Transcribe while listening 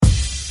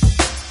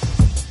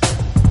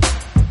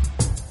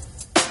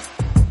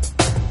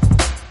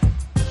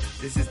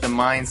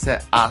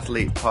Mindset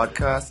Athlete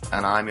podcast,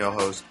 and I'm your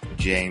host,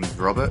 James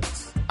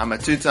Roberts. I'm a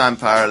two-time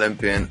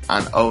Paralympian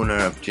and owner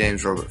of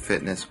James Robert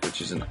Fitness,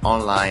 which is an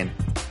online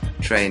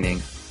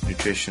training,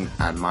 nutrition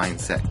and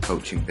mindset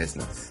coaching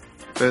business.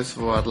 First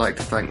of all, I'd like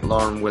to thank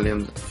Lauren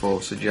Williams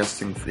for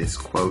suggesting this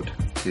quote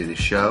to the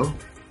show.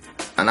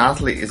 An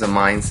athlete is a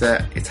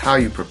mindset. It's how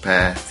you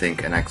prepare,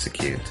 think and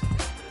execute.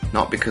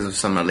 Not because of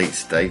some elite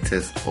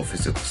status or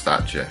physical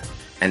stature.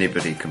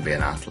 Anybody can be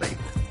an athlete.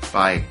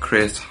 By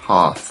Chris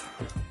Harth.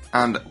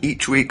 And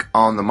each week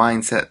on the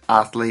Mindset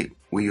Athlete,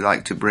 we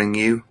like to bring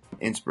you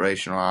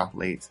inspirational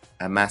athletes,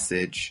 a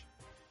message,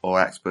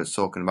 or experts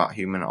talking about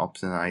human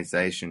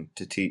optimization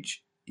to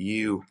teach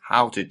you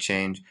how to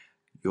change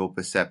your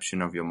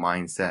perception of your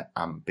mindset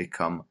and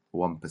become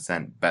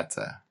 1%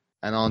 better.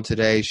 And on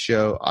today's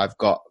show, I've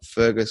got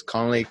Fergus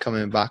Connolly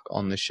coming back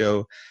on the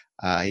show.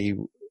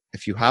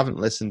 If you haven't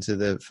listened to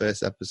the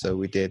first episode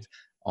we did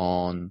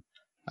on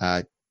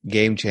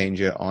Game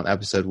Changer on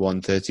episode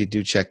 130,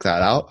 do check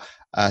that out.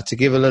 To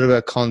give a little bit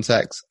of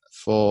context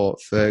for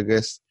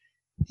Fergus,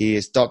 he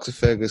is Dr.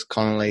 Fergus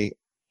Connolly,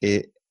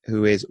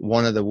 who is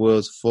one of the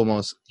world's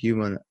foremost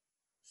human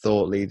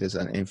thought leaders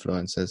and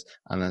influencers,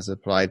 and has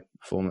applied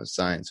performance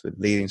science with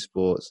leading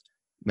sports,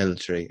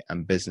 military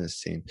and business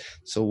teams.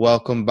 So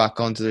welcome back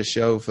onto the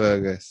show,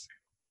 Fergus.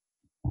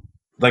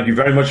 Thank you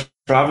very much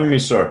for having me,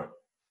 sir.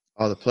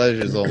 Oh, the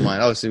pleasure is all mine.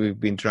 Obviously, we've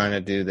been trying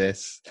to do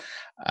this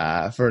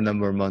for a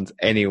number of months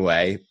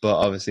anyway, but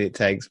obviously it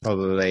takes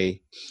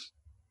probably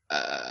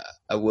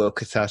a world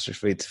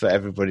catastrophe for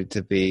everybody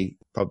to be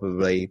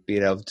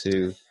able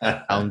to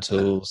own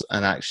tools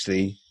and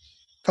actually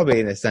probably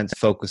in a sense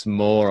focus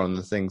more on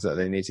the things that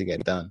they need to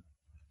get done.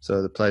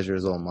 So the pleasure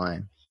is all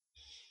mine.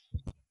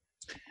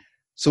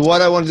 So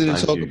what I wanted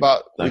to talk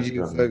about with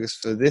you, Fergus,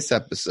 for this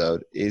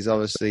episode is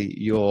obviously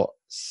your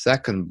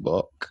second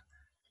book,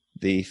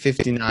 the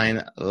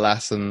 59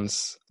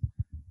 Lessons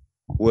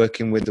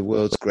Working with the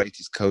World's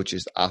Greatest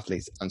Coaches,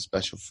 Athletes and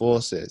Special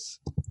Forces.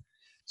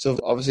 So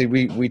obviously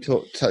we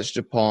touched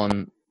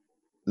upon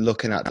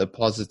looking at the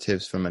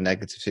positives from a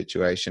negative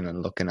situation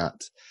and looking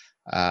at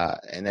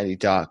in any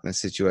darkness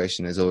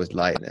situation there's always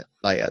light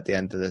at the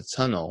end of the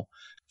tunnel.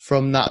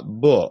 From that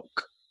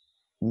book,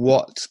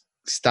 what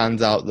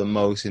stands out the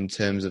most in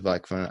terms of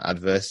like from an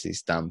adversity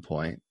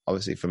standpoint?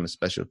 Obviously from a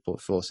special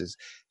forces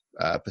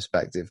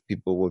perspective,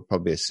 people would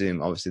probably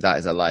assume obviously that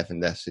is a life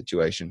and death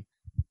situation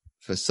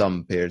for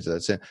some periods of the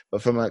time.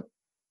 But from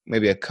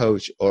maybe a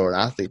coach or an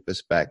athlete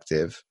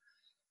perspective,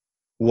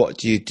 what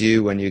do you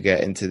do when you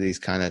get into these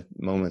kind of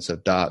moments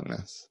of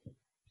darkness?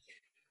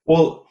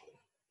 Well,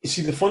 you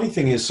see, the funny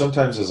thing is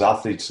sometimes as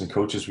athletes and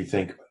coaches, we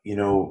think,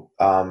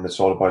 it's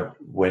all about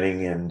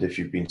winning. And if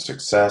you've been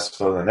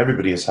successful, and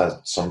everybody has had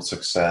some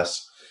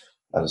success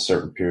at a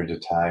certain period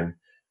of time.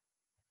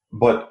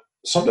 But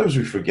sometimes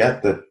we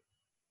forget that,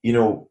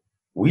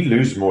 we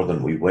lose more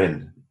than we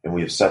win, and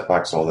we have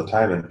setbacks all the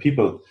time. And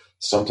people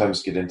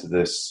sometimes get into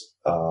this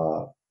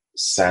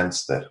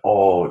sense that,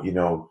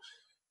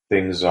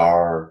 things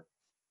are,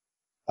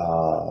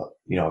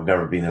 I've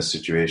never been in a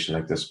situation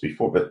like this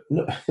before, but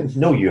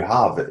no, you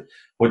have.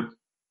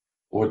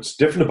 What's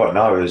different about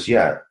now is,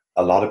 a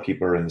lot of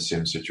people are in the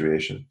same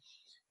situation,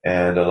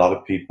 and a lot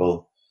of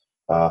people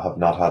have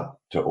not had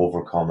to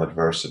overcome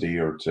adversity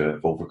or to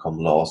overcome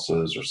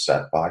losses or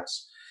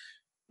setbacks.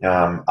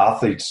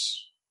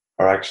 Athletes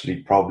are actually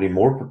probably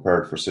more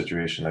prepared for a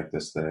situation like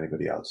this than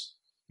anybody else.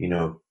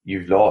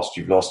 You've lost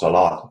a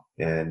lot,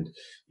 and,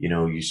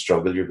 you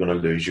struggle, you're going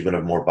to lose, you're going to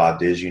have more bad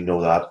days,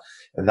 that.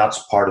 And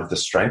that's part of the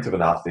strength of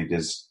an athlete,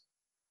 is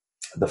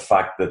the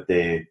fact that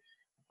they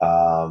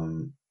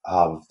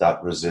have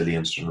that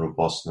resilience and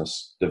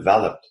robustness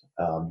developed.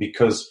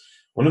 Because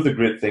one of the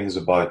great things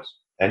about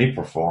any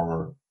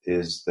performer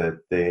is that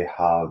they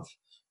have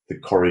the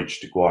courage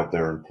to go out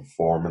there and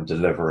perform and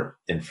deliver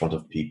in front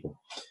of people.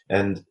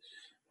 And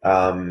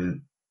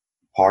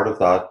part of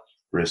that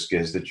risk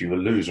is that you will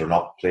lose or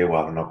not play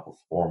well or not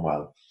perform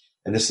well.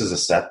 And this is a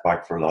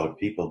setback for a lot of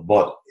people,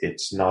 but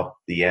it's not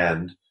the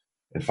end.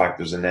 In fact,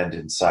 there's an end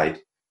in sight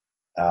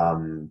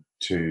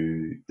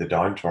to the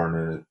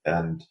downturn,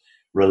 and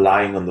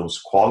relying on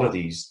those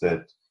qualities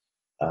that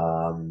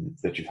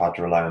you've had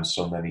to rely on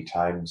so many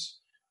times,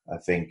 I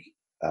think,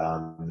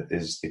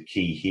 is the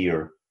key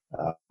here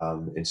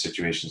in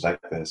situations like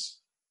this.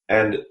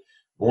 And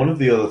one of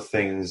the other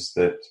things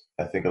that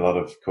I think a lot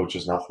of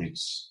coaches and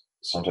athletes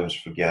sometimes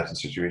forget in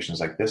situations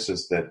like this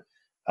is that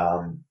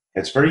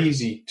it's very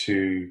easy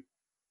to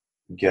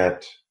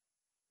get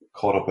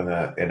caught up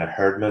in a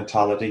herd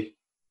mentality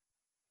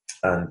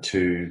and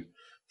to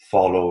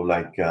follow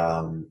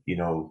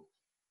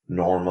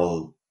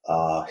normal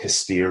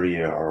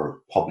hysteria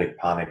or public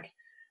panic.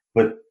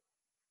 But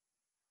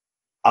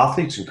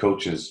athletes and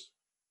coaches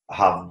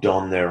have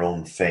done their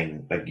own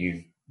thing. Like,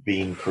 you've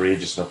been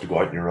courageous enough to go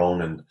out on your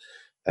own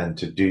and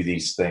to do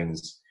these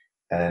things.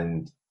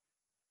 And,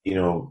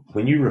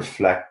 when you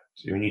reflect,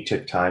 when you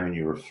take time and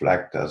you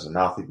reflect as an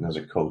athlete and as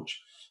a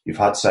coach, you've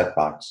had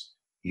setbacks.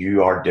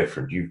 You are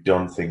different. You've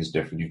done things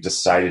different. You've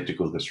decided to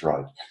go this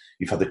route.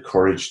 you've had the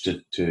courage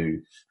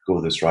to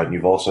go this route, and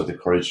you've also had the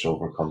courage to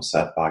overcome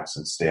setbacks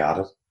and stay at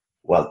it.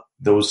 Well,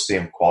 those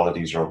same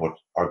qualities are what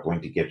are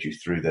going to get you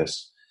through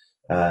this.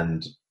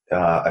 And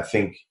I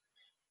think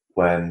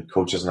when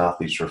coaches and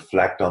athletes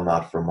reflect on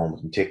that for a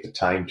moment and take the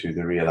time to,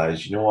 they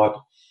realize, you know what,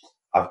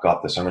 I've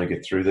got this. I'm going to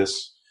get through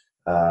this,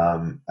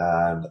 and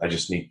I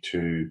just need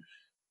to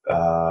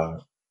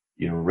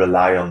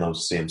rely on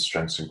those same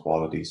strengths and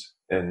qualities.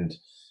 And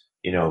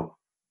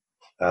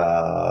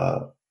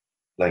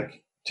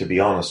like, to be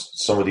honest,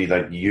 somebody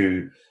like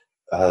you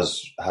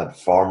has had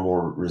far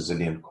more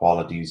resilient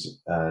qualities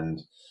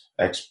and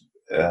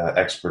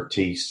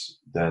expertise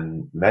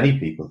than many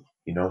people,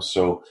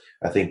 so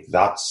I think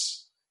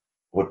that's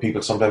what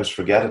people sometimes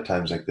forget at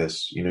times like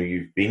this.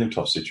 You've been in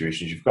tough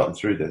situations, you've gotten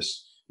through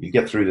this, you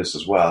get through this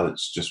as well. It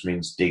just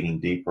means digging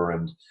deeper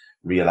and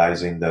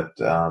realizing that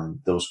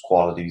those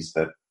qualities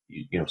that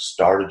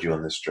started you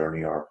on this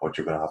journey are what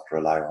you're going to have to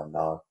rely on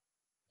now.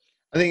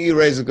 I think you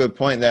raise a good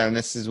point there, and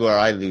this is where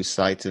I lose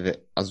sight of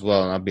it as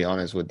well. And I'll be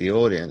honest with the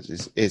audience: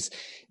 is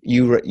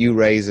you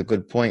raise a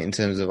good point in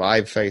terms of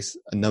I've faced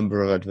a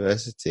number of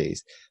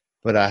adversities,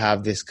 but I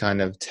have this kind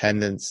of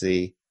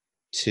tendency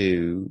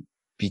to,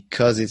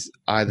 because it's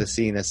either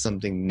seen as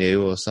something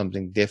new or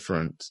something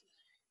different,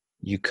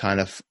 you kind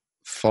of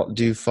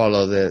do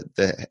follow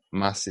the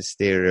mass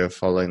hysteria of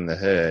following the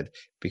herd,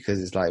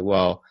 because it's like,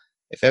 well,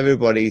 if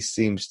everybody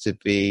seems to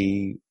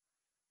be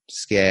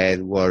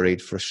scared,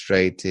 worried,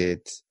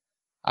 frustrated,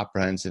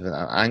 apprehensive, and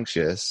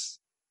anxious,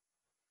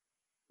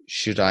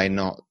 should I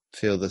not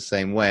feel the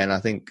same way? And I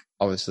think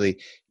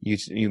obviously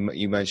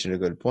you mentioned a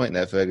good point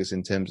there, Fergus,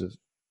 in terms of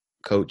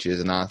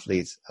coaches and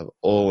athletes have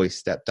always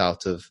stepped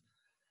out of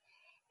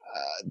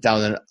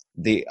down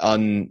the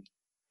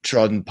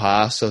untrodden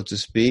path, so to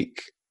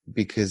speak,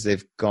 because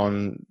they've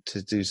gone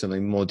to do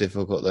something more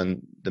difficult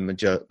than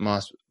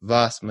the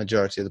vast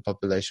majority of the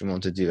population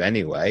want to do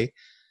anyway.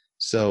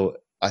 So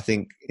I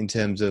think in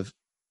terms of,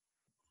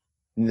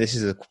 this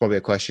is probably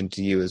a question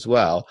to you as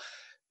well,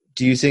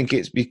 do you think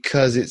it's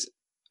because it's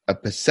a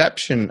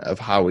perception of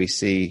how we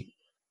see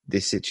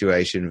this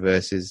situation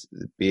versus,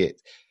 be it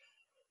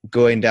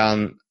going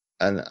down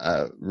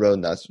a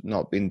road that's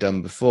not been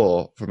done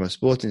before from a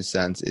sporting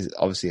sense, is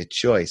obviously a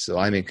choice. So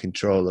I'm in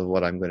control of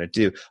what I'm going to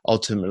do.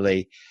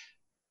 Ultimately,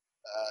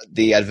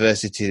 the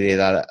adversity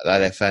that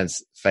I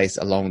face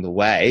along the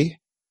way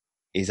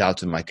is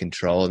out of my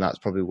control. And that's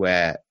probably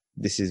where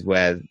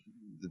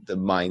the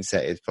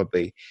mindset is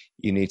probably,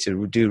 you need to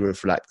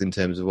reflect in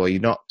terms of, well, you're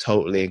not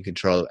totally in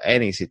control of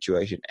any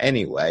situation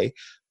anyway,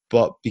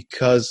 but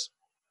because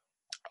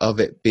of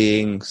it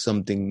being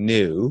something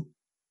new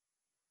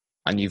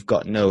and you've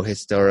got no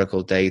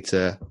historical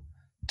data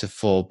to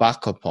fall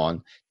back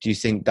upon, do you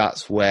think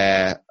that's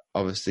where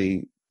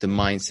obviously the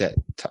mindset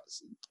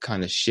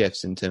kind of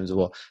shifts in terms of,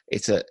 well,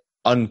 it's a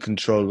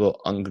uncontrollable?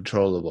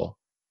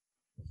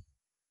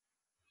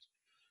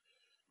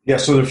 Yeah,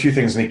 so there are a few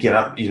things, and again,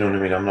 you know what I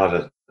mean, I'm not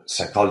a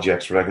psychology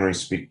expert. I can only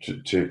speak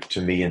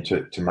to me and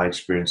to my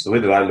experience. The way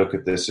that I look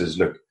at this is,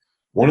 look,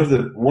 one of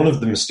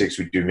the mistakes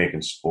we do make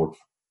in sport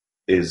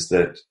is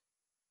that,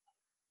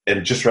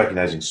 and just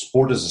recognizing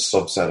sport is a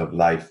subset of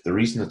life. The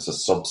reason it's a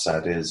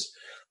subset is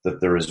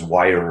that there is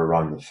wire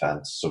around the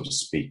fence, so to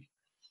speak.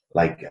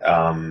 Like,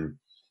 no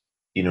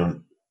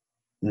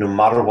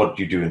matter what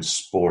you do in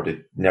sport,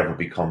 it never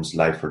becomes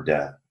life or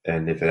death.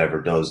 And if it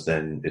ever does,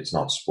 then it's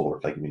not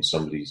sport. Like, I mean,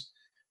 somebody's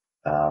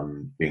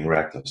being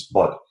reckless.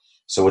 But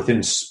so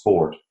within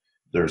sport,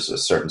 there's a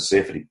certain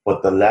safety.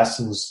 But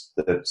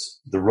the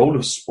role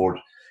of sport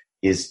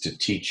is to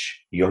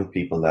teach young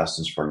people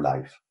lessons for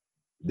life.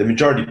 The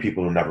majority of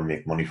people will never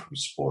make money from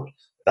sport.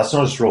 That's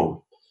not its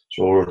role. It's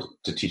role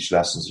to teach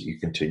lessons that you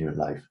continue in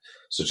life.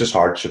 So just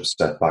hardships,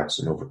 setbacks,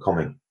 and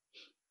overcoming.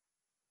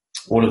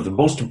 One of the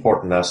most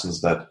important lessons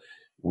that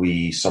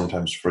we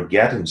sometimes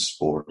forget in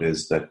sport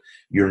is that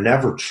you're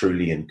never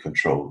truly in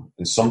control.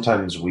 And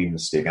sometimes we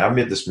mistake, and I've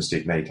made this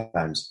mistake many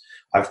times,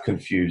 I've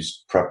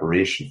confused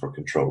preparation for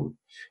control.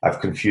 I've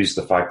confused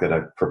the fact that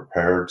I've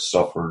prepared,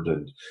 suffered,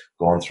 and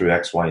gone through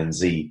X, Y, and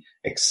Z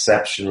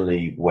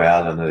exceptionally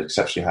well and at an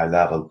exceptionally high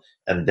level,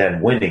 and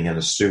then winning and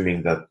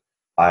assuming that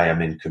I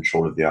am in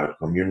control of the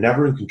outcome. You're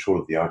never in control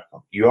of the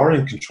outcome. You are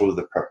in control of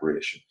the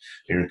preparation.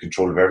 You're in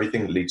control of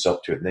everything that leads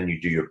up to it, and then you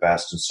do your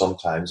best. And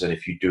sometimes, and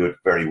if you do it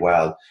very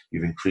well,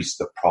 you've increased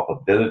the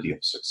probability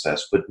of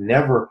success, but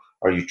never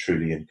are you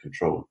truly in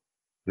control.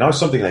 Now, if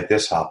something like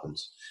this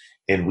happens,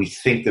 and we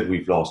think that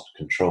we've lost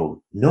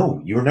control,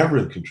 no, you're never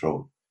in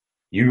control.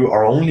 You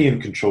are only in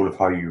control of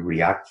how you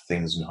react to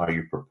things and how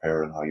you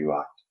prepare and how you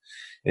act.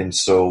 And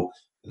so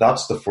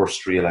that's the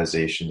first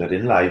realization, that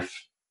in life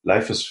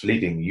is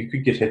fleeting. You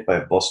could get hit by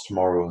a bus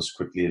tomorrow as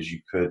quickly as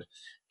you could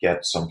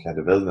get some kind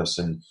of illness.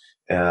 And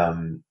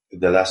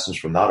the lessons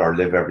from that are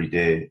live every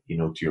day,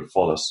 to your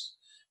fullest.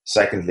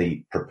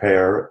 Secondly,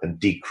 prepare and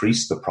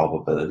decrease the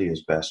probability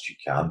as best you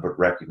can, but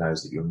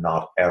recognize that you're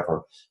not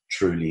ever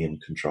truly in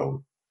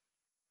control.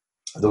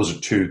 Those are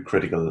two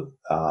critically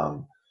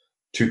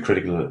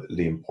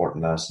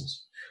important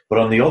lessons. But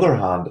on the other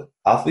hand,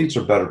 athletes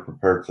are better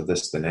prepared for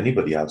this than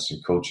anybody else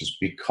in coaches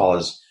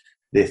because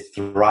they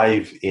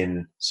thrive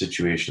in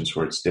situations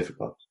where it's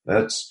difficult.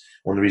 That's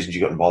one of the reasons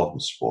you got involved in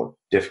sport.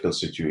 Difficult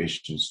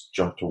situations,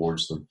 jump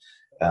towards them,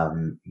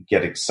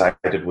 get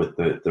excited with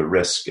the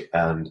risk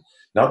and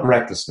not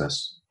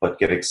recklessness, but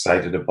get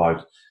excited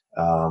about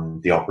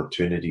the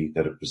opportunity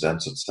that it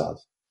presents itself.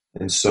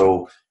 And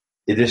so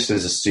this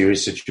is a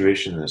serious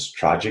situation and it's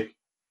tragic,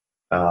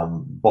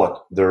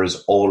 but there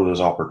is always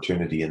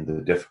opportunity in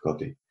the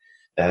difficulty.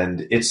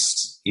 And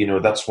it's,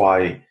 that's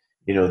why,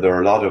 there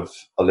are a lot of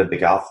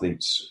Olympic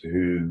athletes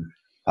who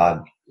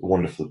had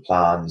wonderful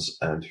plans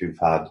and who've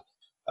had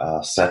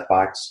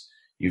setbacks.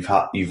 You've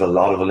a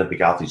lot of Olympic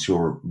athletes who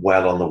were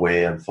well on the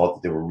way and thought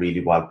that they were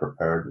really well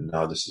prepared. And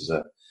now this is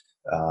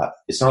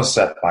it's not a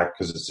setback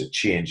because it's a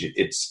change.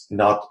 It's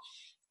not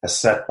a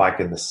setback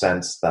in the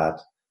sense that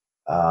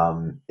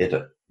it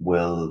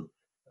will,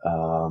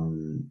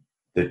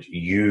 that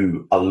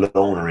you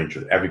alone are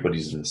injured.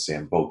 Everybody's in the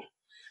same boat.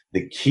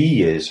 The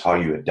key is how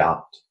you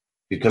adapt,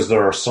 because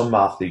there are some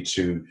athletes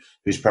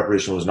whose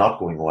preparation was not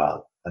going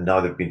well, and now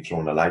they've been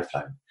thrown a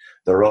lifeline.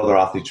 There are other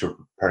athletes who are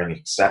preparing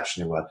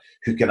exceptionally well,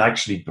 who can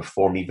actually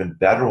perform even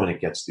better when it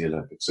gets to the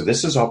Olympics. So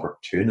this is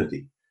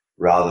opportunity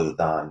rather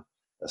than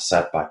a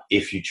setback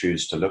if you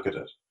choose to look at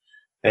it.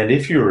 And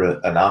if you're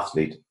an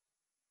athlete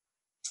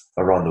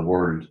around the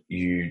world,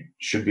 you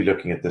should be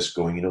looking at this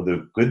going,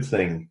 the good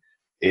thing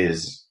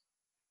is,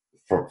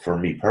 for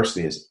me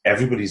personally, is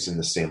everybody's in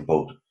the same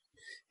boat.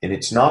 And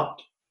it's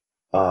not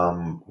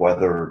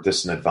whether this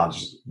is an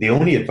advantage. The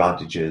only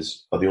advantage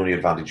is, or the only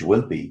advantage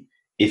will be,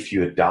 if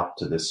you adapt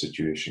to this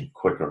situation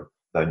quicker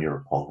than your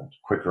opponent,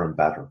 quicker and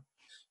better.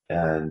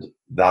 And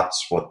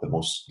that's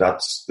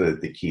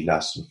the key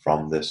lesson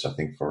from this, I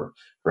think, for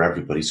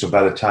everybody. So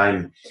by the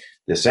time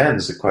this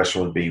ends, the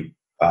question will be,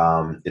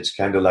 it's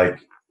kind of like,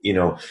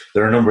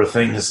 there are a number of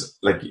things,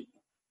 like,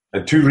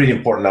 and two really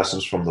important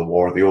lessons from the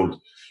war. The old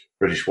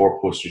British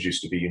war posters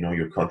used to be,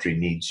 your country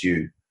needs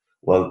you.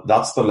 Well,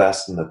 that's the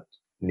lesson that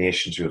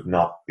nations who have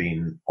not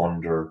been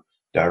under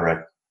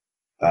direct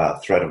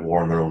threat of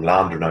war in their own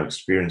land are now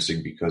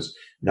experiencing, because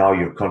now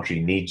your country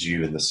needs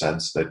you in the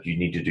sense that you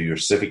need to do your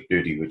civic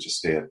duty, which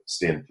is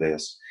stay in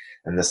place.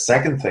 And the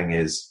second thing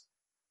is,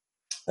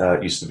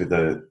 used to be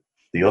the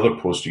other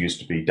poster used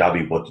to be,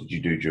 Daddy, what did you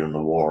do during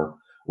the war?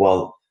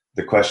 Well,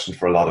 the question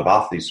for a lot of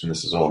athletes when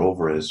this is all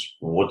over is,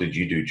 what did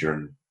you do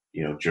during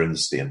the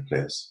stay in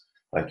place?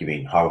 Like,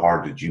 how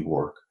hard did you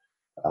work?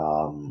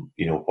 How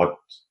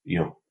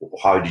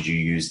did you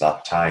use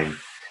that time?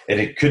 And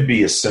it could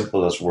be as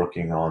simple as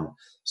working on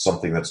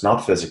something that's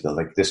not physical.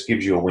 Like, this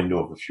gives you a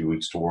window of a few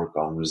weeks to work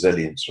on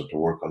resilience or to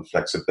work on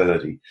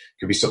flexibility. It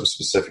could be something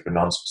specific or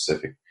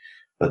non-specific.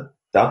 But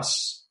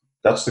that's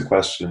the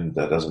question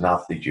that as an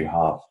athlete you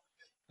have.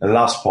 And the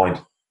last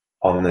point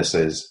on this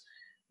is,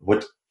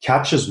 what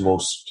catches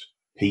most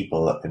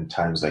people in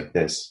times like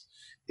this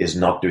is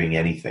not doing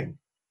anything.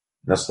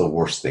 That's the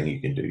worst thing you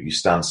can do. You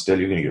stand still,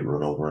 you're going to get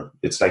run over.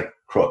 It's like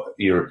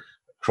you're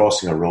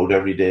crossing a road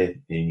every day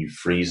and you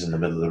freeze in the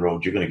middle of the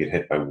road. You're going to get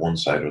hit by one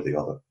side or the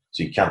other.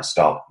 So you can't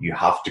stop. You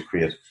have to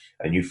create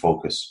a new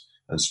focus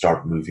and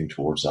start moving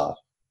towards that.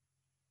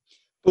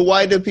 But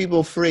why do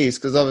people freeze?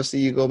 Because obviously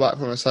you go back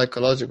from a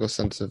psychological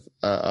sense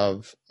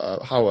of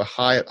how we're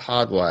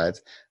hardwired,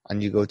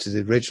 and you go to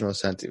the original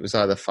sense, it was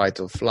either fight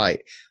or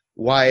flight.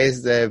 Why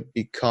is there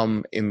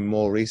become, in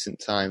more recent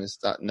times,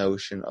 that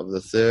notion of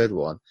the third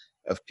one,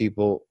 of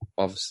people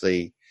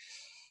obviously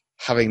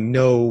having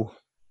no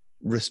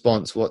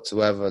response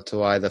whatsoever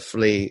to either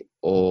flee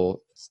or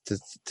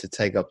to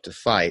take up to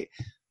fight?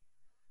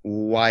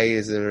 Why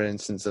is there an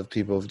instance of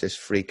people just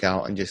freak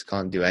out and just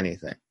can't do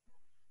anything?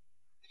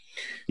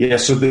 Yeah,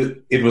 so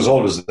it was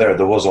always there.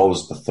 There was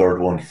always the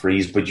third one,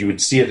 freeze, but you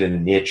would see it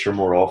in nature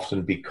more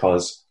often,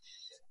 because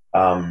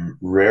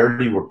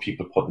rarely were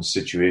people put in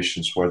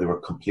situations where they were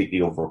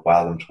completely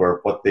overwhelmed,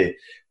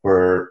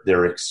 where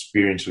their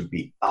experience would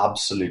be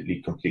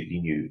absolutely completely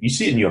new. You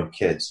see it in young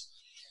kids.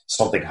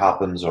 Something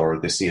happens, or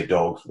they see a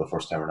dog for the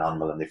first time, or an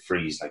animal, and they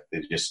freeze, like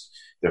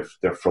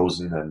they're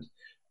frozen, and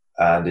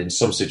in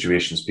some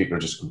situations people are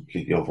just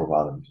completely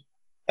overwhelmed.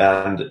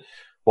 And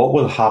what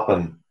will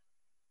happen?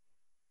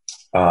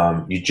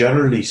 You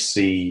generally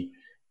see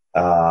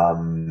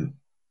the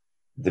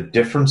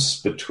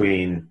difference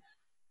between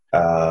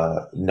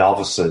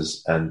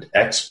novices and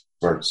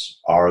experts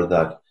are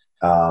that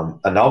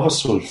a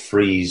novice will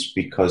freeze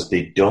because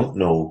they don't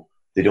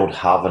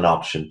have an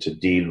option to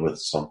deal with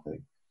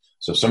something.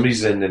 So if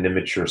somebody's in an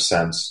immature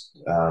sense,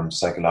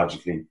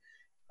 psychologically,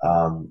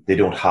 they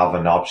don't have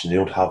an option, they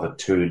don't have a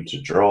tool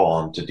to draw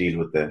on to deal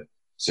with the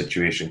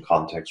situation,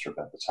 context, or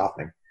event that's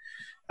happening.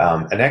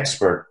 An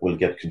expert will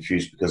get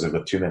confused because they've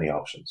got too many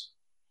options.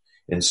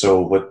 And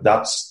so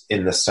that's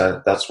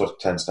what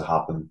tends to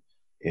happen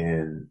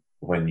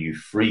when you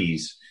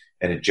freeze,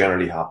 and it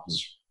generally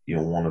happens,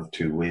 one of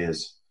two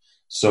ways.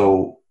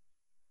 So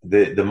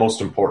the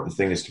most important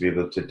thing is to be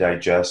able to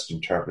digest,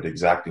 interpret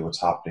exactly what's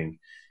happening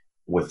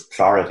with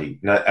clarity.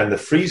 Now, and the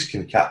freeze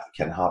can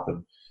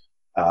happen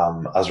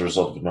as a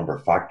result of a number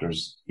of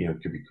factors.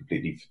 It could be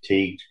completely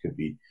fatigued, could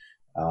be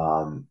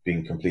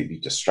being completely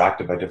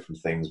distracted by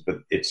different things, but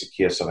it's a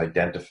case of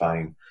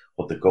identifying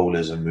what the goal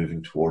is and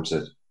moving towards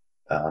it,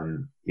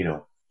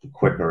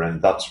 quicker.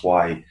 And that's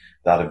why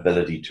that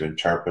ability to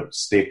interpret,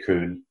 stay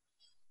cool,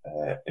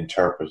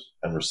 interpret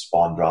and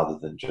respond rather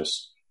than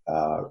just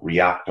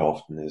react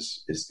often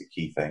is the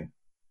key thing.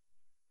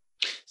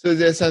 So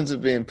there's a sense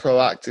of being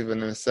proactive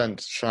and in a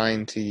sense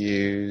trying to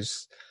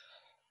use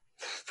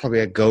probably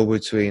a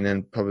go-between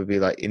and probably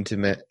like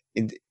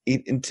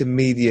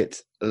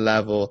intermediate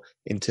level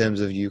in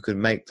terms of you could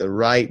make the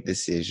right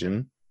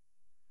decision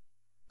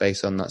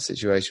based on that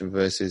situation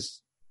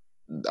versus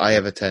I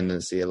have a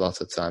tendency a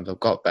lot of times, I've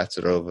got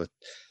better over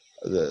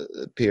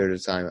the period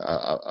of time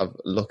of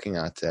looking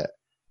at it,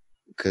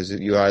 because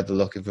you're either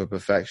looking for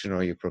perfection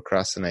or you're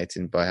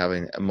procrastinating by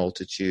having a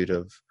multitude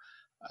of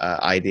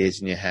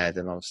ideas in your head,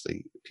 and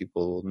obviously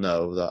people will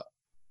know that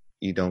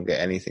you don't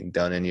get anything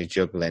done and you're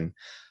juggling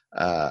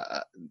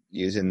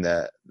using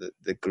the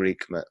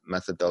Greek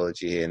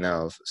methodology here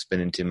now of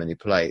spinning too many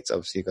plates.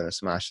 Obviously you're going to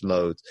smash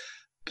loads.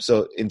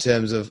 So in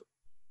terms of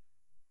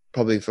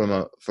probably from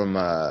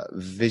a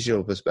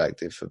visual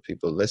perspective for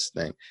people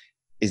listening,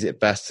 is it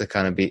best to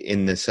kind of be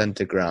in the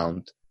center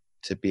ground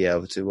to be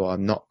able to, well,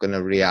 I'm not going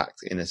to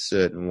react in a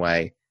certain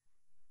way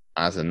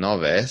as a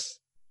novice.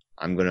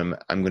 I'm going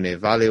to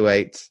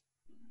evaluate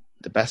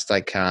the best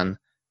I can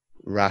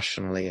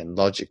rationally and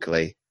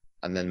logically,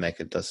 and then make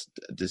a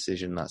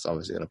decision that's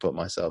obviously going to put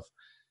myself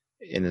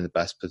in the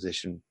best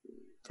position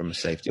from a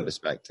safety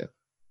perspective.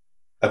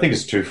 I think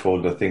it's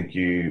twofold. I think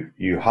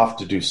you have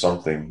to do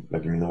something.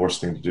 Like, the worst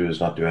thing to do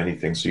is not do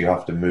anything. So you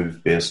have to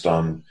move based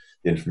on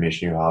the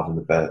information you have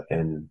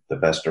in the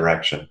best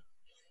direction.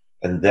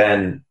 And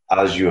then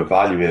as you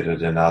evaluate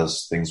it and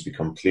as things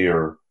become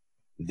clearer,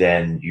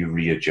 then you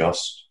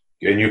readjust.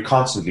 And you're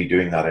constantly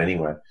doing that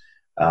anyway.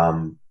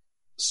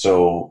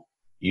 So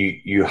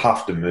you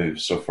have to move.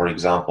 So for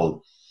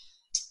example,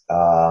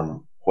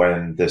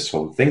 when this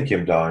whole thing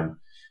came down,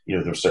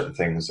 there were certain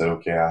things that,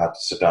 okay, I had to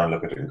sit down,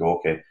 look at it and go,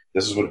 okay,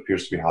 this is what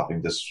appears to be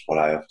happening. This is what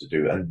I have to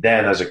do. And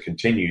then as it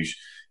continues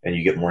and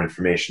you get more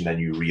information, then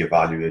you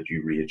reevaluate,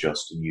 you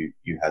readjust, and you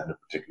head in a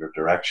particular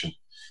direction.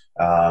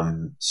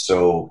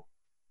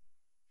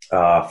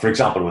 For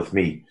example, with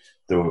me,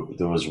 there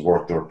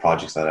were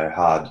projects that I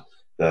had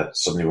that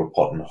suddenly were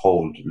put on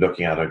hold.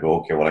 Looking at it, I go,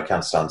 okay, well, I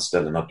can't stand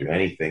still and not do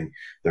anything.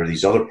 There are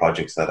these other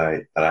projects that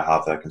I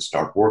have that I can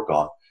start work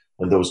on.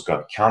 When those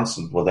got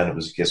cancelled, well, then it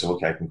was a case of,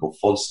 okay, I can go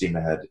full steam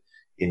ahead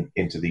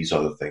into these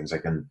other things. I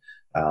can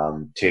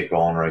take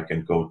on, or I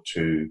can go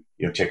to,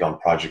 take on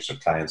projects or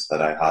clients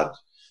that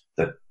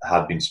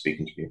had been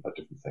speaking to me about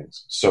different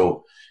things.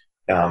 So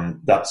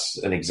that's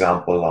an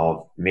example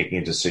of making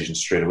a decision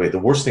straight away. The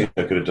worst thing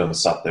I could have done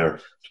is sat there,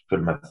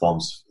 put my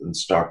thumbs and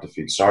start to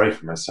feel sorry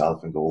for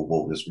myself and go, oh,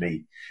 woe is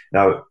me.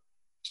 Now,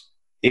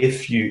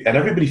 and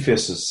everybody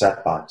faces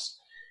setbacks,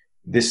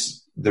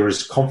 there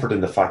is comfort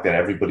in the fact that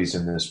everybody's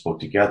in this boat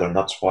together. And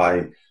that's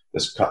why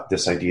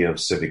this idea of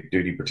civic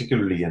duty,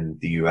 particularly in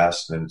the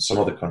US and in some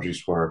other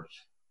countries where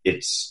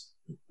it's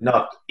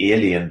not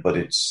alien, but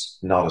it's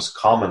not as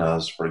common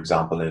as, for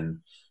example,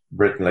 in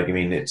Britain.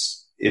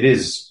 It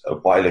is a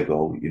while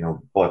ago,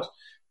 but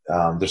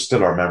there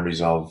still are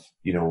memories of,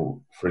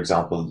 for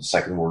example, the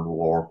Second World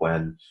War,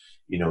 when,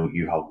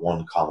 you have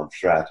one common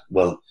threat.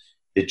 Well,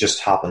 it just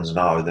happens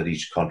now that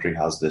each country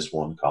has this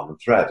one common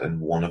threat.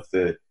 And one of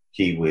the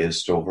key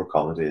ways to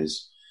overcome it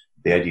is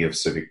the idea of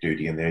civic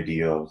duty and the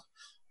idea of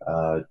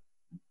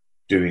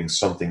doing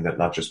something that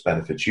not just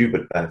benefits you,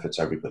 but benefits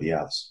everybody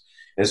else.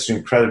 And it's an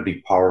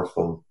incredibly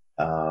powerful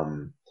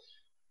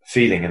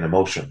feeling and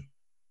emotion,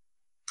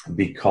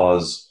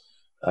 because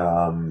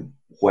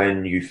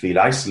when you feel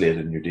isolated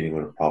and you're dealing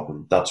with a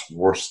problem, that's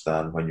worse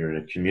than when you're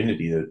in a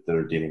community that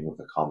are dealing with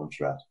a common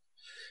threat.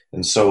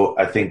 And so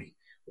I think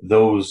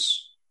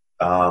those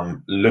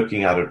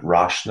looking at it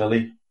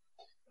rationally,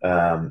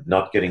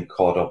 not getting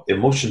caught up.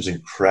 Emotion's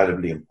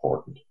incredibly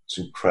important. It's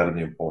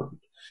incredibly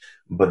important.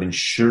 But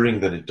ensuring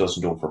that it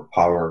doesn't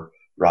overpower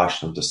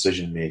rational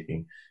decision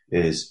making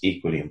is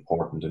equally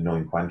important, and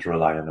knowing when to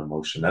rely on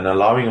emotion and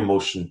allowing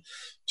emotion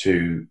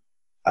to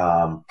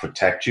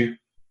protect you,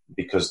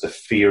 because the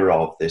fear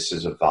of this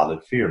is a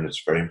valid fear and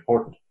it's very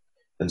important.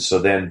 And so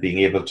then being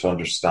able to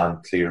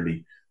understand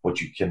clearly what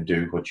you can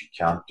do, what you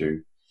can't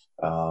do,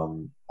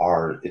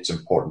 it's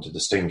important to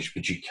distinguish,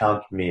 but you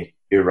can't make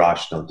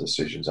irrational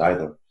decisions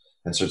either.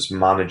 And so it's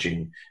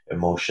managing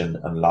emotion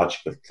and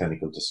logical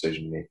clinical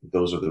decision making.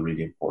 Those are the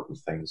really important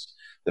things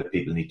that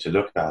people need to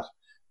look at.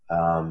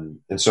 And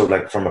so,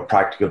 like, from a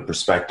practical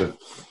perspective,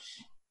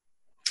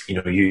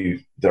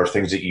 there are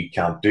things that you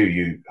can't do.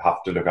 You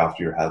have to look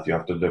after your health. You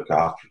have to look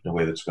after it in a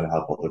way that's going to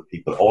help other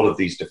people. All of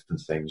these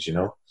different things,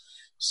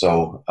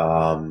 So,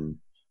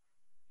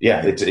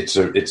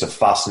 it's a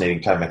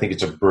fascinating time. I think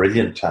it's a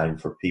brilliant time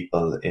for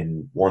people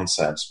in one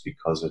sense,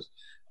 because it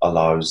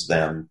allows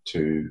them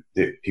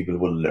people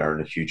will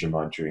learn a huge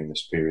amount during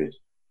this period.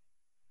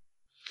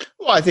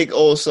 Well, Well, I think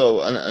also,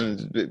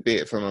 and be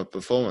it from a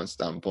performance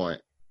standpoint,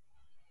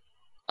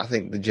 I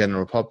think the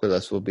general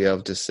populace will be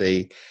able to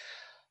see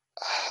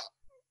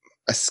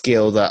a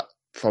skill that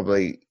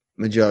probably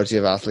majority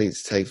of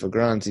athletes take for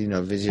granted,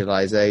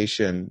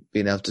 visualization,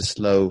 being able to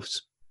slow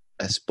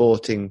a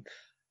sporting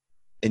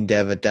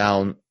endeavor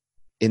down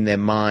in their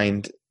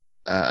mind.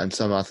 And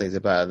some athletes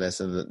are better at this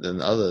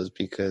than others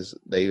because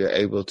they are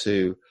able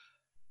to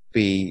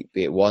be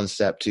it 1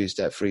 step, 2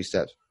 step, 3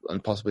 steps,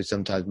 and possibly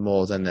sometimes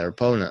more than their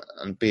opponent.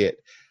 And be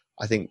it,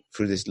 I think,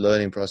 through this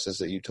learning process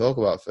that you talk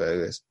about,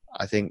 Fergus,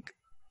 I think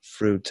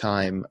through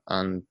time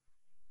and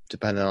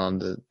depending on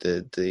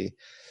the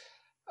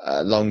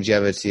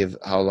longevity of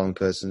how long a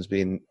person's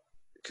been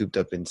cooped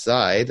up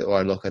inside, or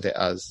I look at it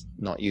as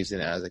not using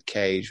it as a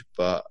cage,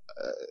 but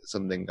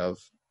something of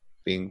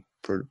being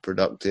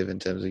productive in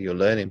terms of your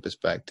learning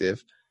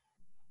perspective,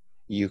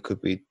 you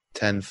could be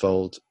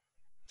tenfold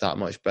that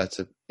much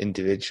better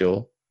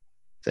individual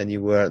than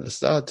you were at the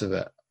start of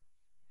it.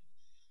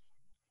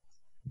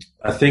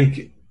 I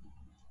think,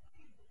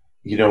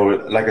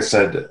 like I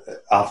said,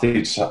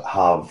 athletes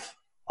have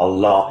a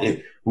lot.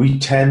 We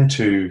tend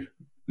to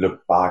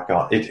look back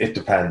on it. It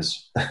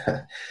depends.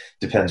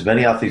 Depends.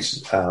 Many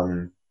athletes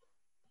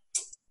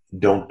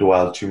don't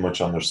dwell too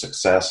much on their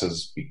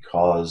successes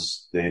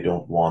because they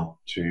don't want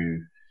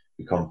to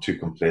become too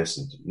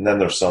complacent. And then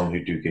there's some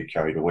who do get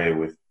carried away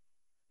with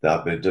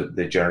that, but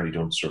they generally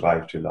don't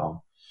survive too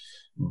long.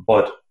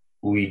 But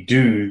we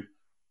do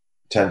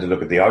tend to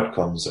look at the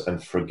outcomes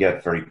and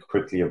forget very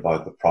quickly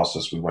about the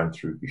process we went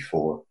through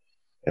before.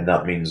 And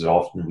that means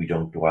often we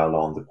don't dwell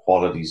on the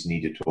qualities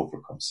needed to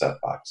overcome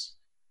setbacks.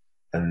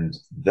 And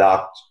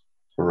that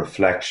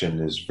reflection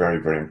is very,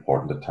 very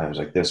important at times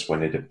like this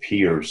when it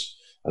appears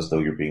as though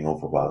you're being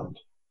overwhelmed.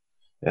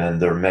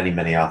 And there are many,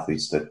 many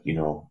athletes that,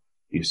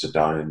 you sit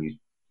down and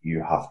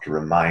you have to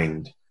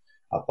remind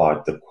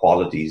about the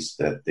qualities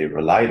that they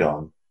relied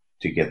on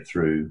to get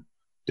through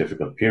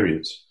difficult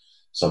periods.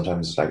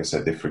 Sometimes, like I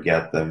said, they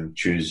forget them,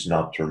 choose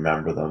not to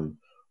remember them,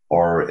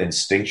 or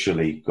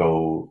instinctually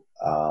go,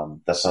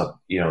 that's not,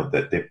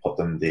 that they put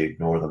them, they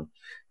ignore them.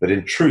 But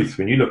in truth,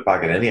 when you look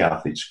back at any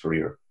athlete's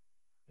career,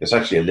 it's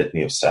actually a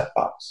litany of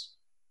setbacks,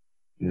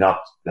 not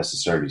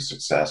necessarily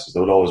successes.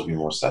 There will always be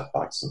more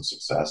setbacks than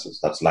successes.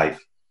 That's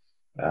life.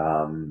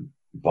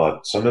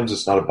 But sometimes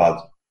it's not a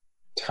bad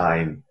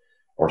time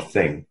or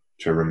thing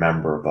to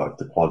remember about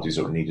the qualities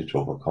that were needed to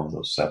overcome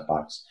those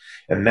setbacks.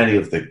 And many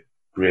of the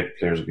great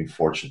players have been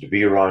fortunate to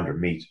be around or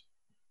meet.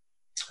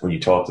 When you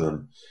talk to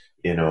them,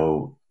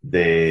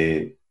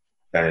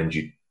 and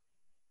you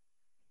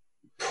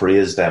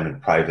praise them in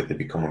private, they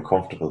become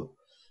uncomfortable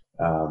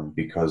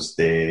because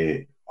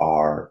they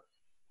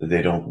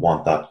don't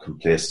want that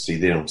complacency.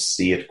 They don't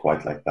see it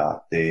quite like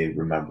that. They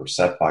remember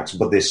setbacks,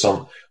 but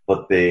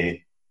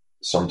they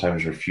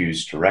sometimes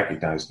refuse to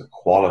recognize the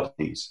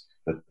qualities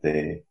that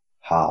they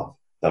have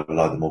that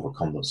allow them to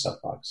overcome those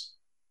setbacks.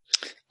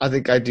 I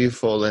think I do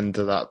fall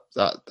into that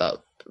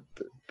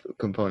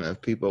component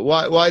of people.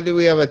 Why do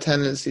we have a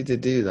tendency to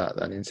do that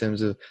then? In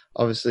terms of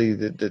obviously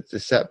the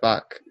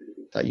setback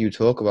that you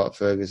talk about,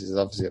 Fergus, is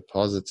obviously a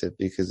positive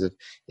because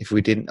if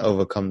we didn't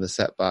overcome the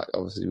setback,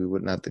 obviously we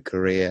wouldn't have the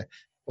career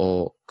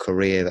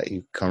that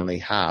you currently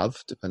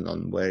have, depending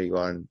on where you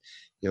are in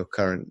your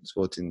current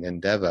sporting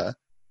endeavor.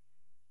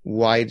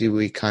 Why do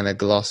we kind of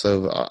gloss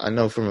over? I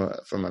know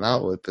from an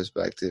outward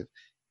perspective,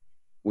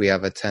 we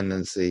have a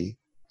tendency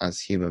as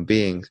human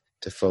beings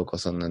to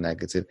focus on the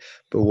negative.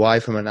 But why,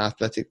 from an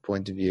athletic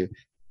point of view,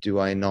 do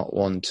I not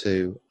want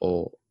to,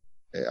 or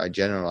I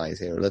generalize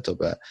here a little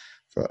bit,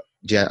 for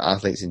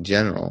athletes in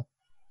general,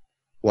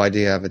 why do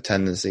you have a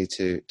tendency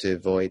to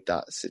avoid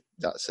that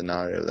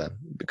scenario then?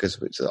 Because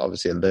it's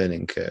obviously a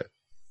learning curve.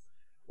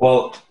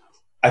 Well,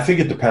 I think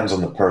it depends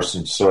on the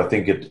person. So I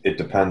think it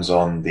depends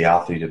on the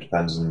athlete. It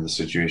depends on the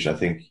situation. I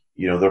think,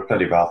 there are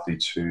plenty of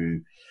athletes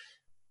who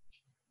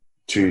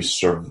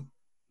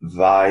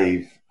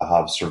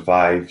have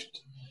survived,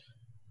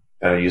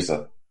 and I use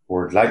that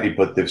word lightly,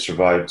 but they've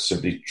survived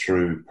simply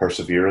through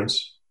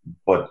perseverance.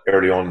 But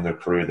early on in their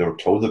career, they were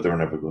told that they were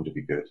never going to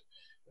be good.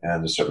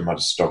 And a certain amount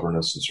of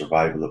stubbornness and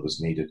survival that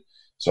was needed.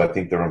 So I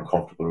think they're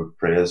uncomfortable with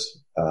praise.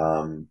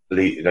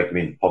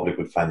 Public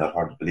would find that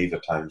hard to believe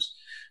at times.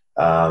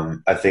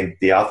 I think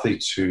the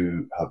athletes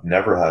who have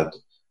never had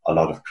a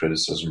lot of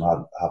criticism,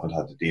 haven't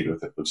had to deal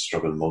with it, would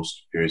struggle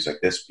most periods like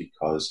this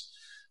because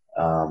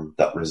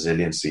that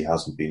resiliency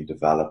hasn't been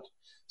developed.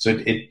 So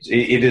it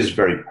is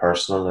very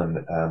personal,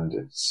 and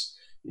it's,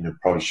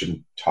 probably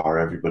shouldn't tar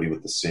everybody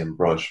with the same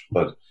brush.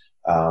 But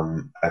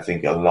I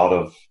think a lot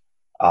of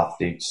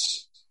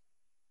athletes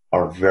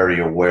are very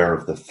aware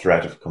of the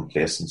threat of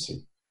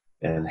complacency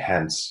and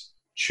hence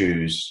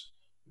choose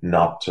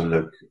not to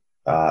look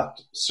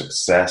at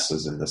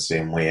successes in the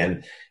same way.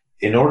 And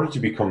in order to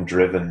become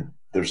driven,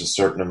 there's a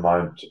certain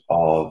amount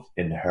of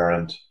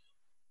inherent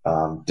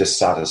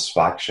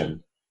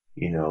dissatisfaction.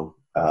 You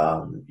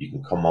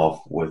can come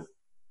off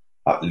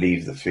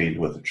leave the field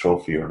with a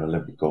trophy or an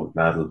Olympic gold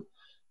medal,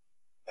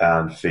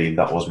 and feel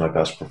that was my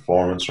best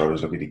performance, or I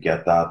was lucky to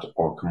get that,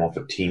 or come off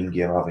a team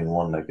game having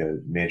won like a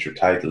major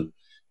title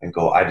and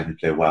go, I didn't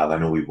play well, I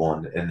know we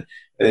won. And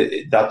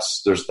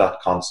there's that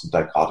constant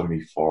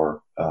dichotomy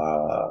or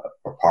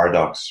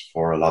paradox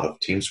for a lot of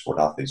team sport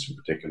athletes in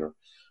particular.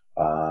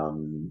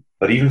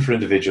 But even for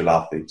individual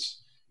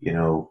athletes,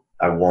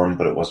 I won,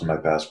 but it wasn't my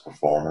best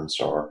performance,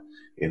 or,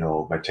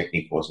 my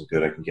technique wasn't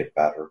good, I can get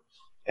better.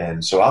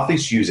 And so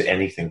athletes use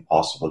anything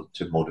possible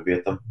to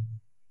motivate them.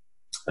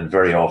 And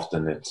very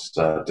often it's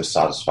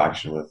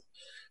dissatisfaction with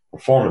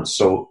performance.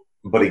 So,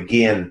 but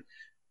again,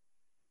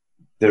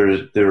 there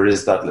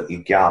is that little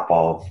gap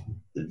of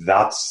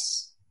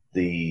those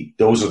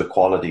are the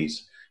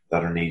qualities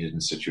that are needed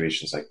in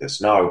situations like this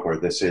now, where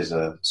this is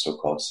a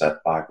so-called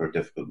setback or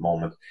difficult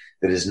moment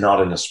that is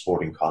not in a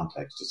sporting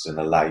context, it's in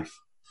a life.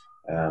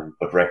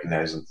 But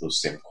recognizing those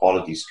same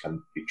qualities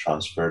can be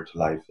transferred to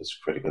life is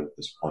critical at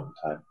this point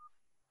in time.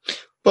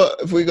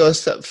 But if we go a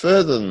step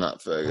further than that,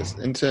 Fergus,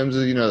 in terms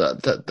of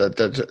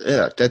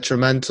that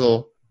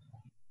detrimental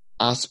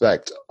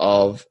aspect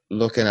of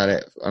looking at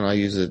it, and I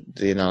use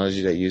the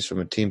analogy that I use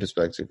from a team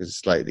perspective because it's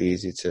slightly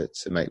easier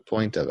to make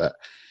point of it.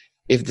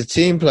 If the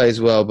team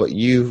plays well, but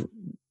you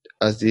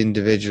as the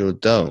individual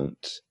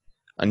don't,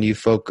 and you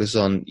focus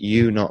on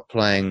you not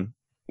playing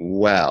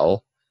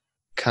well,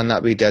 can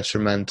that be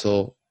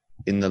detrimental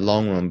in the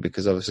long run?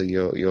 Because obviously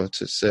you're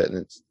to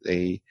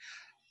certainly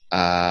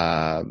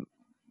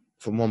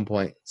from one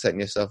point setting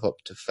yourself up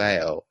to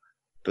fail,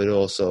 but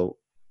also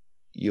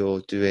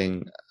you're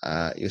doing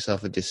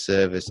yourself a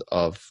disservice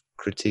of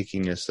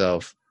critiquing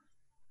yourself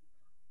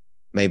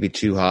maybe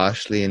too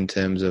harshly in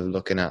terms of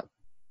looking at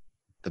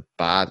the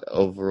bad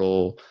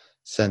overall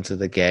sense of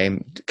the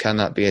game. Can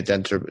that be a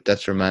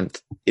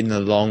detriment in the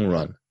long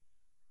run?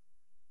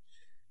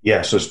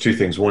 Yeah, so it's two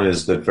things. One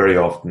is that very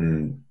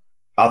often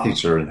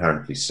athletes are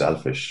inherently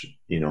selfish,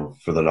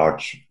 for the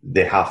large,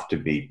 they have to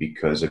be,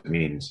 because it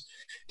means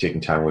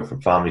taking time away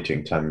from family,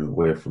 taking time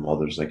away from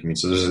others.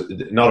 So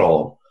there's not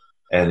all,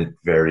 and it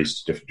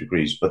varies to different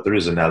degrees, but there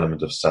is an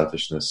element of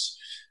selfishness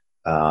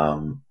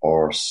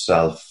or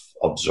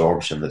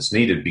self-absorption that's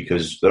needed,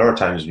 because there are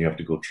times when you have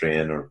to go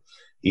train or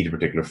eat a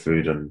particular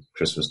food on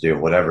Christmas Day or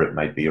whatever it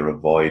might be, or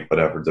avoid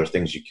whatever. There are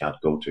things you can't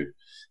go to.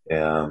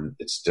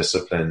 It's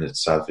discipline,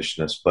 it's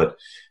selfishness, but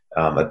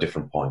at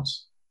different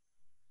points.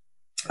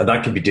 And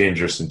that can be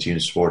dangerous in team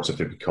sports if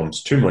it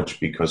becomes too much,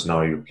 because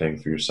now you're playing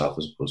for yourself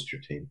as opposed to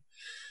your team.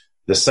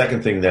 The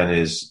second thing then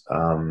is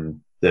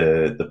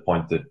the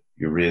point that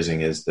you're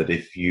raising is that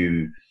if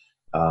you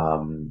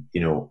are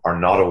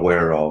not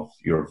aware of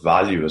your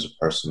value as a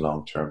person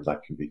long term,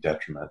 that can be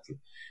detrimental.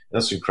 And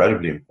that's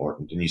incredibly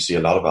important. And you see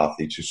a lot of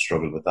athletes who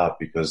struggle with that,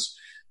 because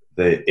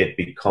it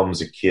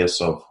becomes a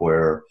case of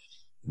where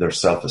their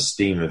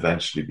self-esteem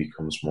eventually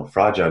becomes more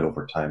fragile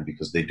over time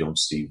because they don't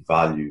see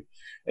value.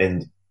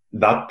 And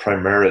that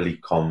primarily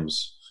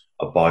comes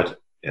about,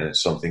 and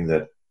it's something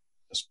that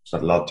I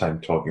spent a lot of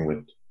time talking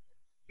with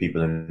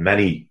people in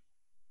many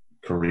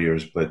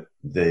careers, but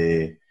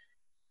they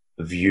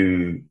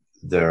view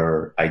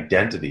their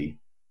identity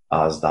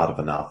as that of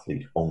an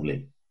athlete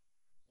only.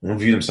 They don't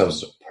view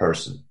themselves as a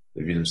person.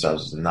 They view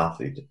themselves as an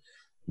athlete.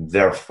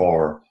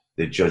 Therefore,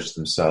 they judge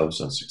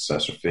themselves on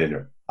success or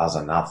failure as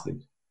an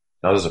athlete,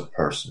 not as a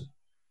person.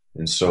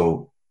 And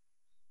so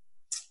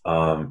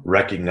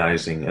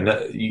recognizing,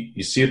 and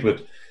you see it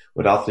with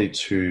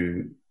athletes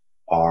who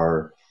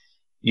are,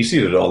 you see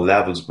it at all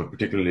levels, but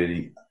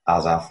particularly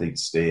as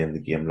athletes stay in the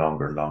game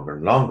longer and longer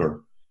and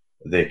longer,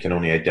 they can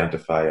only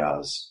identify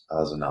as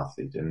an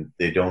athlete, and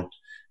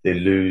they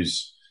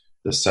lose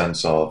the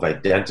sense of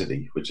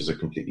identity, which is a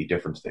completely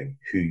different thing,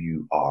 who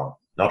you are,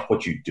 not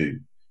what you do.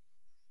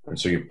 And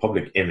so your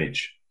public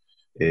image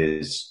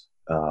is,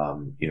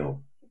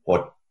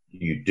 what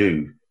you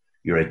do,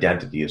 your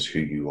identity is who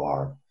you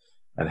are,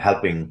 and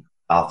helping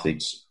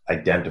athletes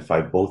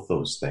identify both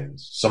those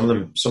things.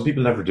 Some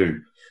people never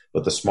do,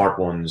 but the smart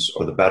ones,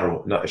 or the better,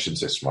 no, I shouldn't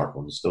say smart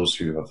ones, those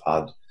who have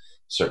had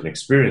certain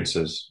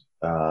experiences,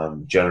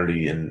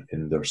 generally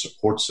in their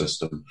support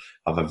system,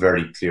 have a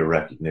very clear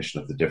recognition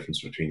of the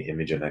difference between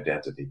image and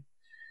identity.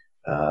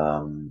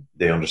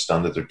 They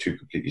understand that they're two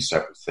completely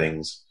separate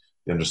things.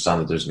 They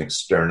understand that there's an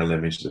external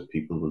image that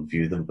people will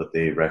view them, but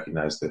they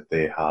recognize that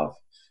they have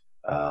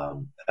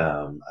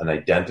an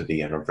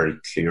identity and are very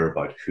clear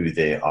about who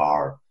they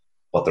are,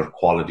 what their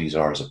qualities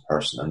are as a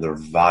person, and their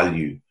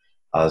value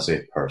as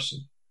a person.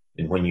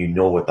 And when you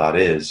know what that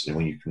is, and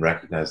when you can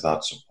recognize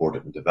that, support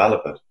it, and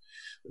develop it,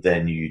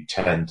 then you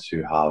tend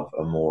to have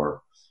a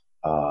more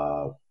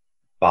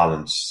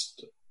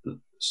balanced,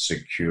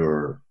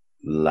 secure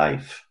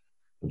life.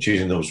 I'm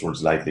choosing those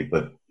words lightly,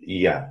 but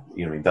yeah,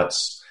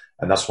 that's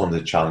one of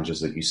the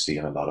challenges that you see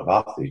in a lot of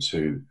athletes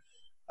who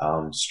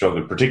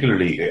struggle.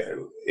 Particularly,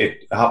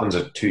 it happens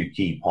at two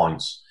key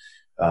points: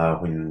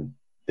 when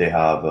they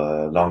have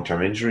a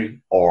long-term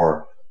injury,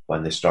 or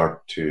when they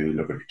start to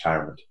look at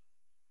retirement.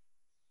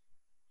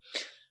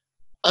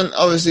 And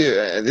obviously,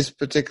 at this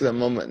particular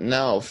moment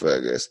now,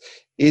 Fergus,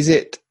 is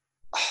it,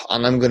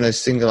 and I'm going to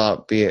single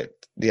out, be it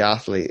the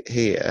athlete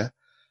here,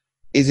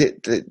 is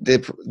it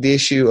the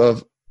issue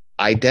of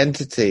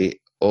identity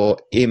or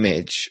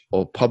image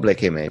or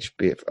public image,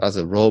 be it as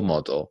a role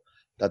model,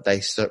 that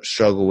they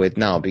struggle with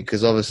now?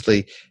 Because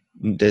obviously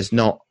there's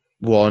not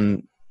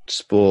one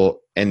sport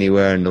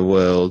anywhere in the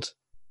world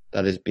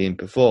that is being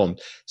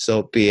performed.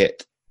 So be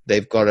it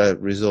they've got to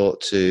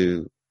resort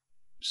to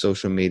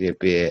social media,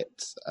 be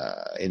it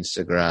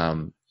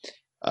Instagram,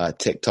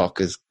 TikTok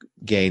has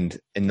gained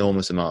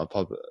enormous amount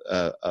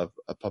of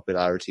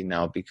popularity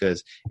now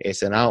because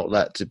it's an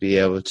outlet to be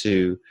able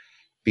to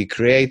be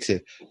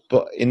creative.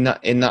 But in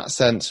that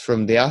sense,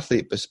 from the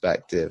athlete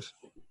perspective,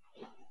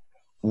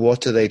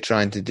 what are they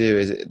trying to do?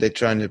 Is it they're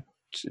trying to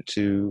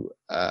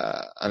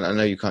and I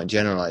know you can't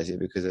generalize it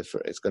because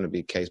it's going to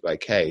be case by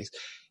case.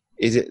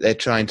 Is it they're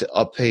trying to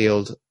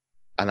uphold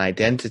an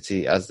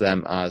identity as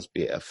them as,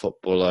 be it a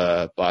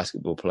footballer,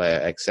 basketball player,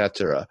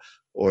 etc.,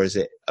 or is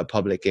it a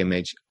public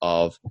image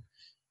of,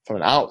 from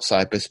an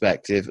outside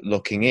perspective,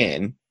 looking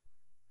in,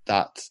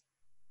 that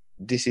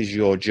this is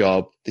your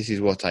job, this is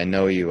what I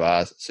know you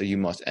as, so you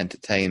must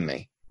entertain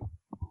me?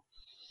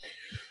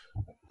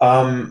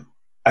 I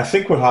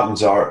think what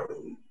happens are,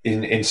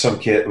 in some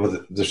cases,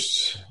 well,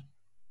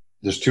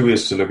 there's two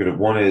ways to look at it.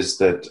 One is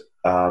that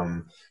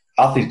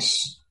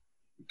athletes,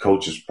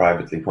 coaches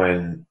privately,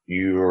 when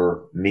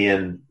your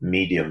main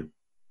medium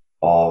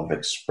of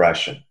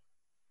expression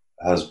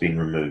has been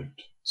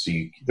removed, so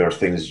there are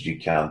things you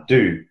can't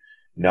do.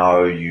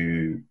 Now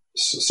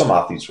some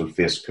athletes will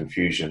face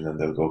confusion and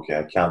they'll go, okay,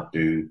 I can't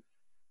do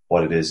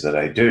what it is that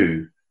I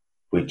do,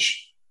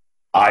 which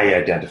I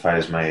identify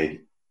as my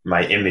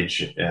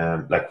image,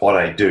 like what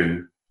I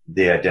do,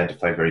 they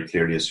identify very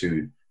clearly as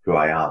who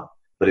I am.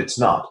 But it's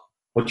not.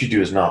 What you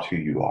do is not who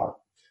you are.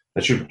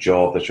 That's your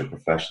job, that's your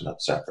profession,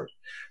 that's separate.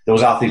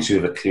 Those athletes who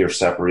have a clear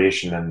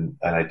separation and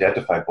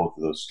identify both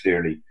of those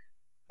clearly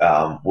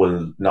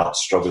will not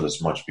struggle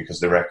as much because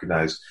they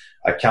recognize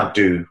I can't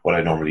do what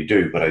I normally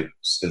do, but I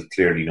still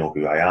clearly know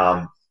who I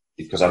am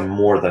because I'm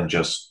more than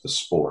just the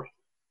sport.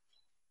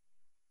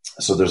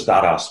 So there's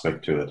that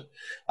aspect to it.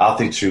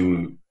 Athletes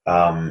who,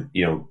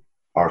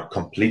 are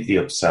completely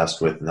obsessed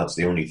with, and that's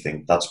the only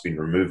thing that's been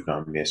removed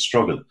now, may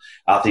struggle.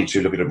 Athletes who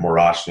look at it more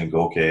rationally and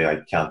go, okay, I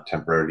can't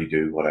temporarily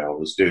do what I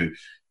always do,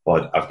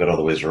 but I've got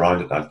other ways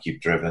around it. I'll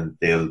keep driven.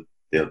 They'll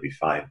be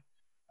fine.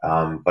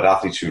 But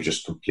athletes who are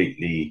just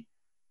completely,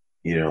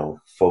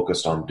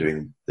 focused on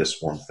doing this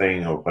one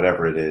thing or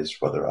whatever it is,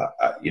 whether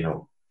but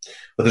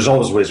there's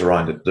always ways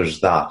around it.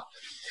 There's that.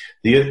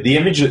 The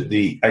image,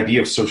 the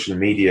idea of social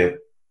media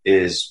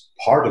is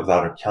part of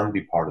that, or can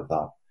be part of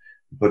that.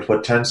 But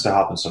what tends to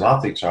happen to some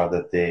athletes are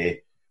that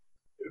they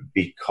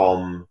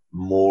become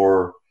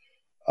more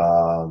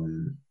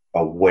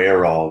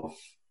aware of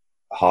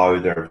how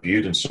they're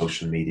viewed in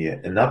social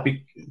media, and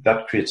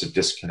that creates a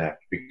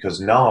disconnect because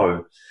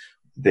now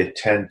they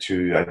tend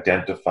to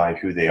identify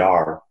who they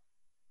are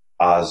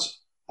as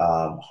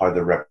how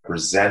they're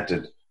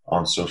represented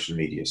on social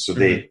media. So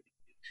they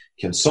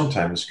can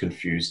sometimes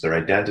confuse their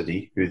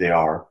identity, who they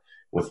are,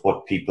 with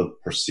what people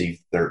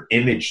perceive their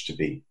image to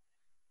be.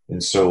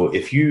 And so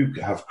if you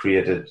have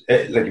created,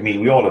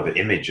 we all have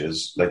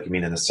images,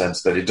 in the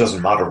sense that it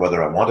doesn't matter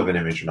whether I want to have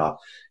an image or not.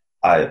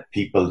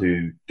 People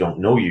who don't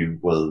know you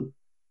will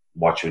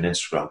watch you on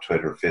Instagram,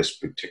 Twitter,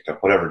 Facebook,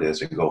 TikTok, whatever it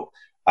is, and go,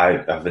 I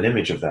have an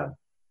image of them.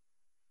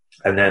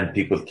 And then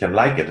people can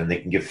like it and they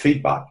can give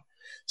feedback.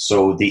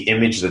 So the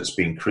image that's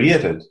being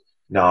created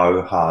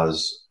now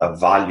has a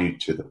value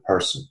to the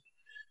person.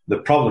 The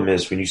problem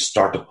is when you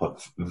start to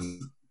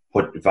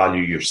put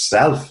value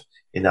yourself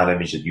in that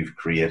image that you've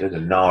created,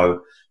 and now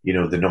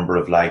the number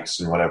of likes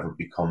and whatever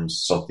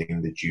becomes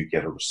something that you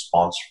get a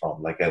response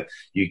from,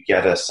 you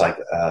get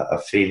a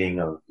feeling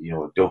of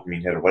a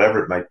dopamine hit or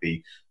whatever it might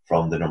be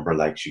from the number of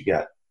likes you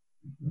get.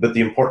 But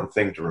the important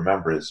thing to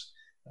remember is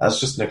that's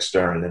just an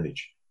external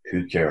image.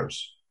 Who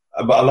cares?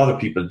 But a lot of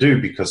people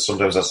do, because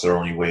sometimes that's their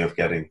only way of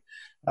getting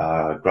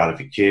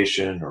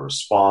gratification or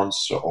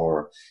response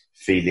or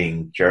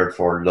feeling cared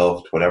for,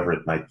 loved, whatever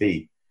it might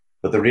be.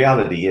 But the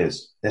reality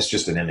is that's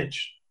just an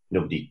image.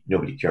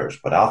 Nobody cares.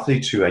 But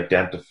athletes who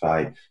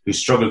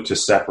struggle to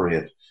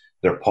separate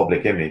their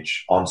public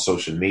image on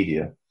social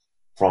media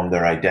from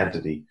their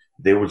identity,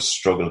 they will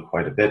struggle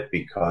quite a bit,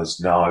 because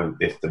now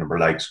if the number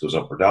of likes goes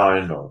up or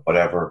down or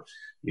whatever,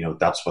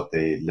 that's what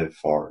they live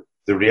for.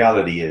 The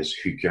reality is,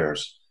 who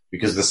cares?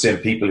 Because the same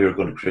people who are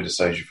going to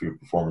criticize you for your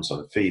performance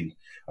on the field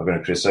are going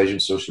to criticize you on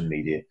social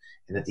media.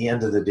 And at the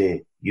end of the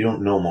day, you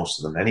don't know most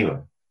of them anyway.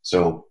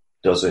 So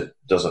does it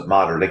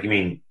matter?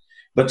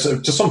 But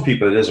to some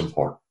people it is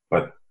important.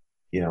 But,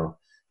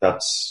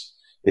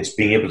 it's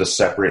being able to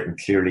separate and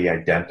clearly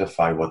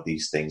identify what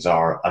these things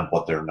are and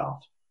what they're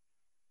not.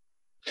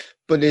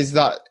 But is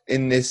that,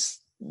 in this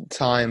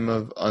time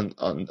of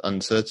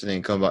uncertainty,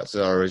 and come back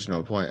to our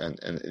original point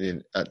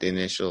and at the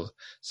initial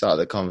start of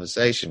the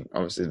conversation,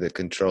 obviously the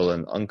control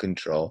and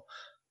uncontrol,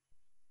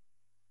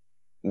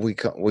 we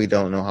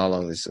don't know how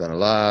long this is going to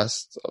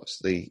last.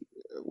 Obviously,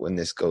 when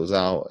this goes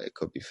out, it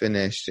could be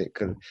finished. It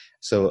could.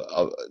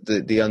 So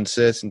the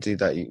uncertainty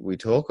that we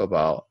talk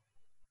about,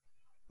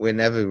 we're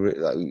never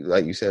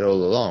like you said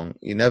all along.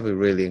 You're never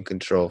really in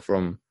control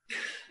from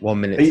 1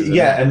 minute to the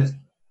next. And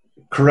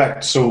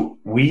correct. So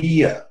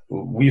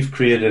we've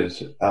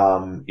created,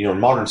 in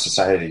modern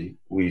society,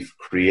 we've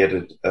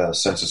created a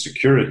sense of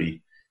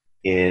security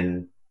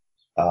in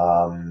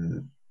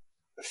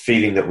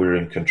feeling that we're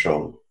in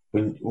control.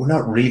 We're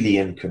not really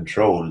in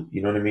control.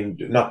 You know what I mean?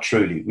 Not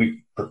truly.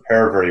 We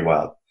prepare very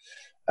well,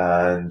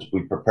 and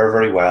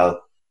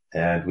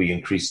we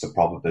increase the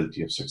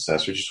probability of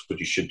success, which is what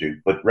you should do.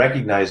 But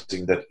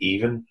recognizing that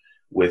even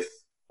with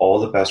all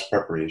the best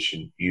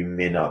preparation, you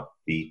may not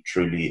be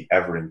truly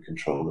ever in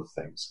control of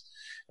things.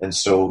 And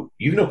so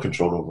you've no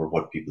control over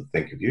what people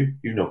think of you.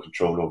 You've no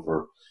control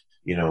over,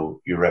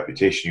 your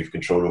reputation. You've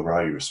control over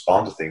how you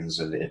respond to things,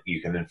 and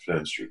you can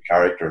influence your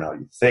character and how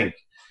you think.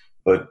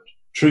 But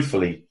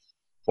truthfully,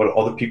 what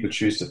other people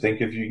choose to think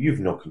of you, you've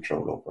no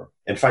control over.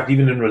 In fact,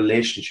 even in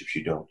relationships,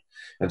 you don't.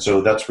 And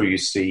so that's where you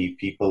see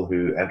people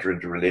who enter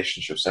into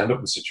relationships end up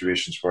in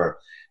situations where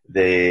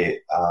they,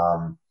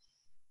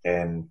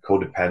 in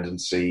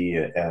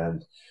codependency,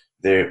 and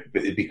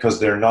because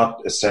they're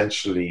not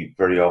essentially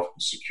very often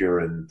secure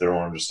in their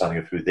own understanding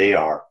of who they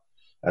are.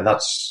 And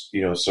that's,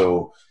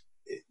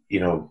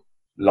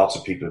 lots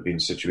of people have been in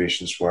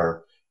situations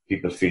where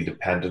people feel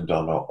dependent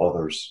on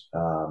others,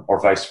 or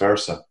vice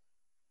versa.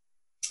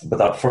 But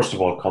that, first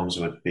of all, comes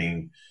with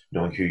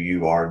knowing who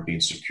you are and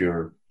being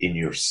secure in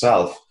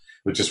yourself,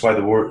 which is why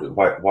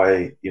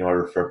I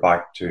refer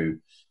back to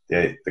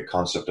the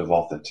concept of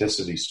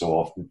authenticity so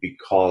often,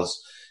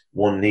 because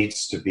one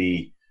needs to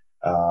be,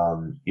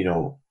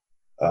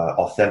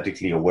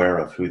 authentically aware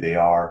of who they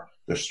are,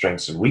 their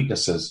strengths and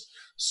weaknesses,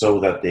 so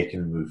that they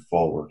can move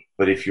forward.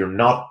 But if you're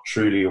not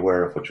truly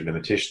aware of what your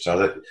limitations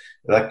are,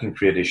 that can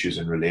create issues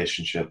in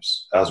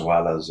relationships as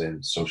well as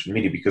in social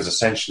media, because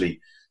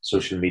essentially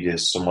social media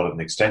is somewhat of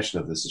an extension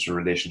of this. It's a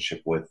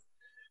relationship with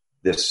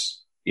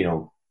this,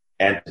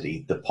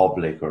 entity, the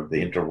public or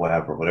the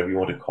interweb or whatever you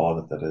want to call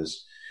it, that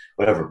is,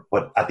 whatever.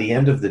 But at the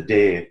end of the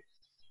day,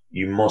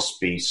 you must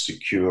be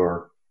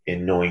secure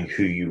in knowing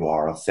who you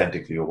are,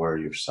 authentically aware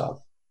of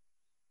yourself.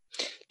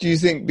 Do you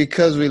think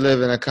because we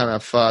live in a kind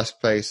of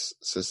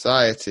fast-paced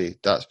society,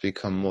 that's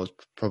become more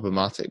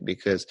problematic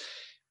because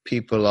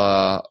people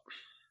are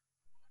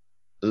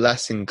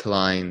less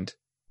inclined,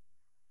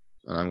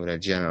 and I'm going to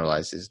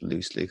generalize this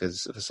loosely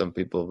because for some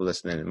people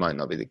listening it might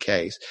not be the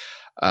case,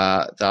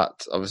 that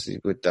obviously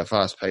with the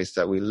fast pace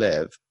that we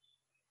live,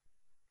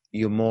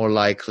 you're more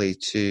likely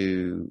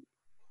to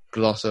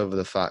gloss over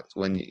the fact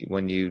when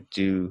you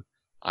do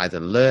either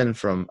learn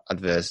from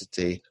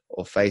adversity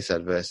or face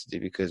adversity,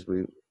 because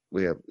we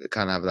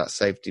kind of have that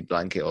safety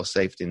blanket or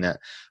safety net,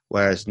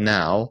 whereas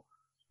now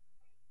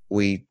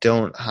we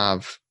don't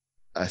have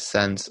a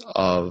sense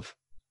of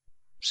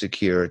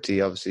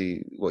security.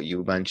 Obviously, what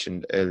you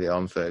mentioned earlier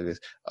on, Fergus,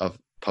 of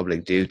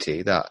public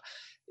duty, that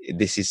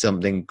this is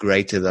something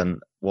greater than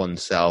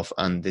oneself,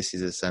 and this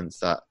is a sense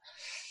that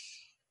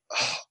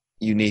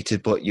you need to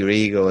put your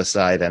ego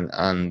aside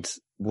and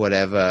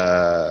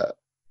whatever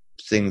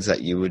things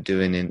that you were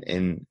doing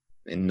in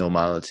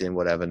normality, and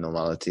whatever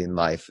normality in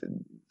life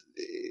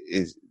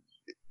is,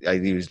 I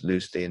use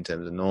loosely in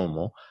terms of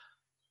normal,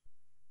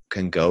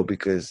 can go,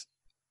 because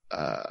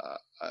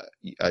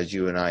as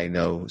you and I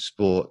know,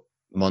 sport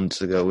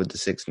months ago with the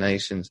Six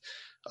Nations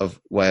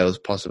of Wales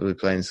possibly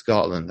playing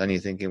Scotland, and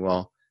you're thinking,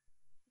 well,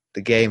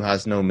 the game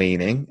has no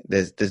meaning.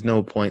 There's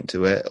no point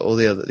to it. All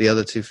the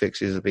other two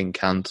fixtures have been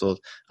cancelled,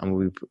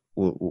 and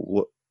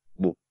will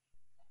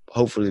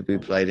hopefully be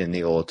played in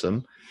the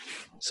autumn.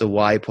 So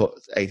why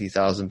put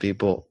 80,000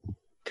 people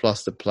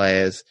plus the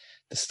players,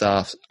 the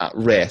staff at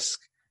risk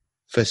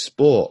for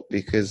sport?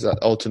 Because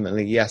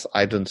ultimately, yes,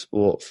 I've done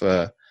sport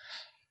for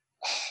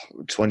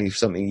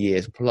 20-something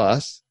years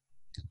plus.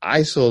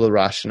 I saw the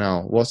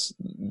rationale.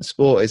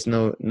 Sport is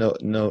no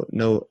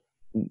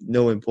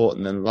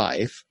important than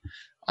life,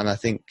 and I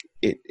think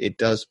it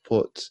does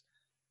put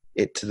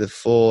it to the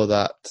fore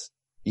that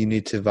you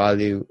need to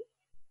value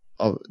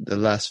of the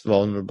less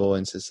vulnerable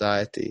in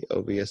society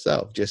over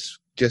yourself. Just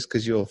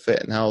because you're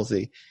fit and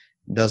healthy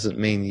doesn't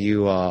mean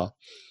you are.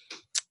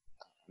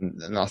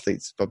 And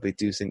athletes probably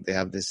do think they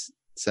have this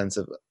sense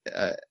of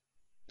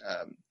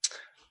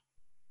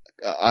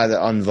either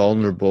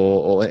invulnerable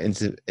or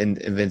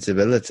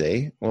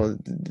invincibility. Well,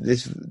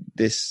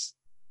 this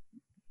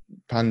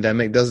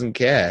pandemic doesn't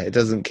care. It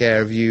doesn't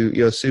care if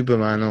you're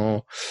Superman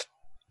or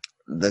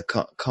the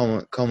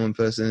common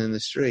person in the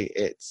street.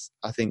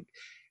 I think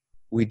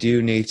we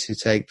do need to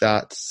take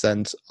that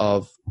sense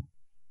of,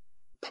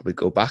 probably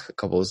go back a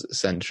couple of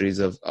centuries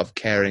of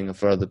caring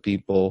for other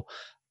people,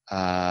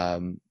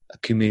 a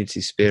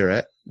community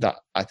spirit that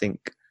I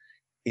think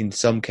in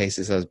some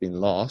cases has been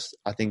lost.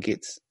 I think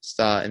it's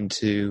starting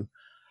to,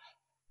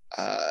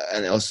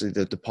 and also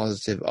the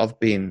positive of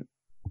being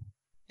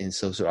in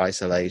social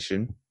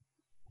isolation,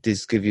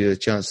 does give you a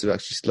chance to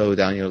actually slow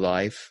down your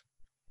life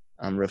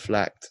and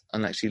reflect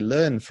and actually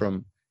learn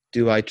from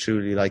Do I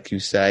truly, like you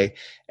say,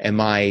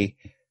 am I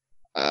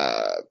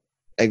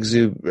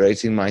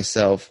exuberating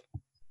myself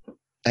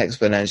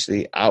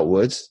exponentially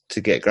outwards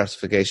to get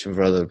gratification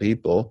for other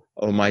people,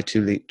 or am I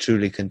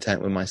truly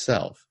content with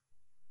myself?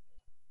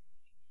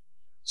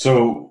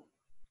 So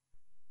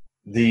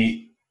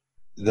the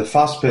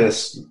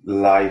fast-paced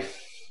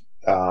life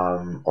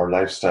or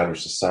lifestyle or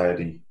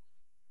society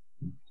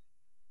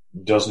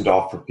doesn't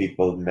offer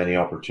people many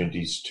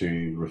opportunities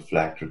to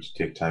reflect or to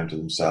take time to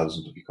themselves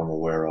and to become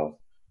aware of.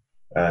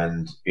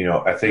 And,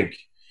 I think,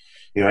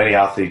 any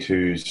athlete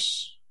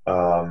who's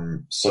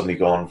suddenly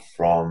gone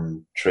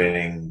from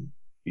training,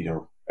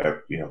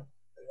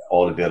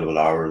 all available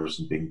hours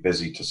and being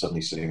busy to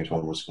suddenly sitting at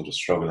home was going to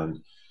struggle.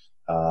 And,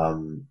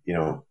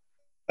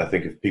 I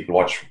think if people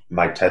watch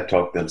my TED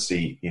Talk, they'll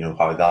see,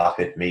 how that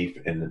hit me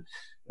in,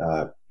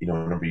 a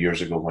number of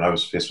years ago when I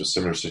was faced with a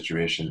similar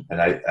situation.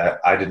 And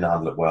I didn't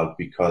handle it well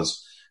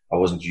because I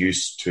wasn't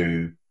used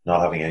to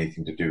not having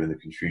anything to do and the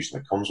confusion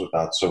that comes with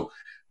that. So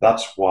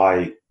that's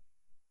why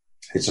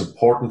it's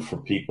important for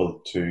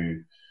people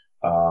to,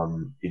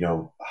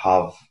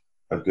 have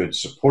a good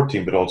support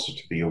team, but also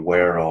to be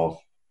aware of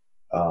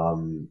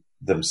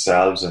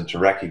themselves and to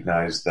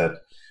recognize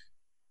that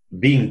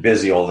being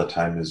busy all the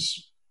time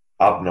is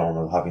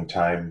abnormal,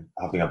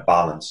 having a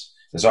balance.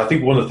 And so I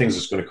think one of the things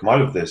that's going to come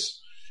out of this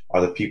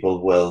are that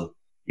people will,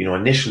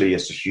 initially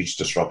it's a huge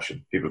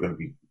disruption. People are going to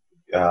be,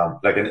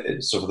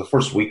 so for the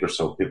first week or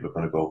so, people are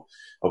going to go,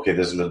 okay,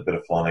 there's a little bit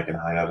of fun. I can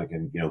hang out. I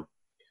can,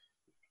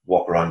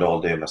 walk around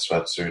all day in my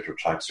sweatsuit or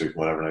tracksuit,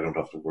 whatever, and I don't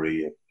have to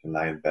worry. I can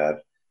lie in bed.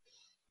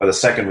 By the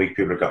second week,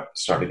 people are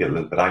starting to get a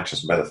little bit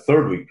anxious. And by the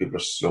third week, people are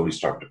slowly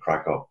starting to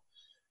crack up.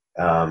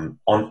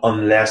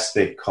 Unless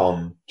they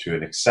come to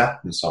an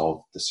acceptance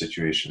of the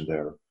situation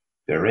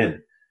they're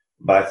in.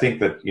 But I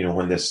think that,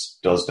 when this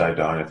does die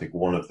down, I think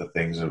one of the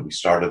things, and we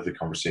started the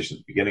conversation at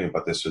the beginning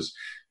about this, was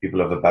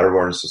people have a better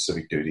awareness of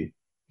civic duty.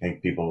 I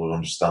think people will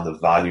understand the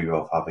value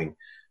of having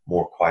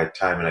more quiet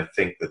time. And I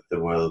think that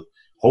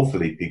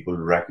hopefully people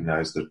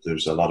recognize that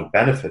there's a lot of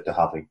benefit to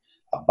having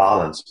a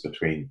balance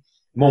between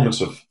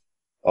moments of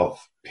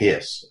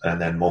pace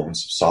and then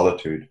moments of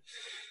solitude,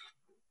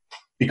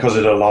 because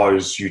it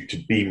allows you to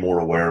be more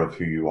aware of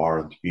who you are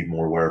and to be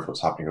more aware of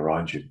what's happening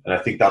around you. And I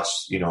think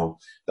that's,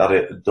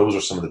 those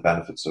are some of the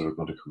benefits that are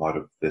going to come out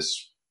of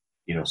this,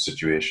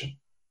 situation.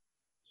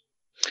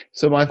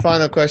 So my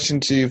final question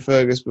to you,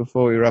 Fergus,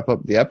 before we wrap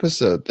up the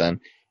episode then,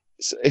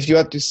 so if you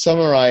had to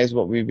summarize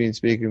what we've been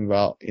speaking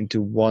about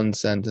into one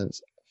sentence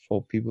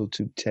for people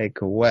to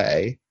take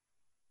away,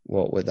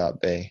 what would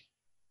that be?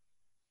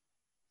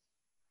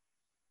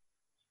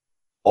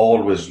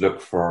 Always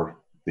look for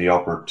the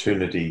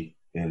opportunity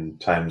in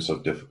times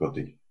of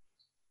difficulty.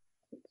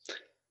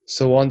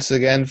 So once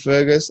again,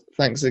 Fergus,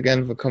 thanks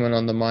again for coming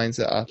on the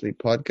Mindset Athlete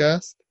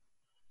podcast.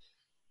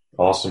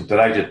 Awesome.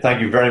 Delighted.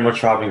 Thank you very much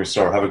for having me,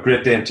 sir. Have a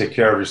great day and take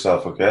care of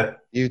yourself, okay?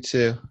 You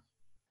too.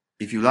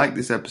 If you like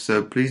this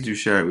episode, please do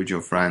share it with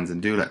your friends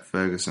and do let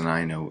Fergus and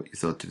I know what you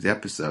thought of the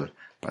episode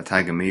by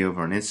tagging me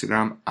over on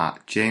Instagram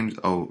at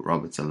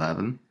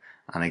JamesORoberts11.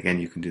 And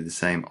again, you can do the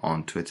same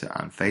on Twitter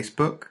and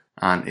Facebook.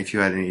 And if you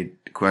had any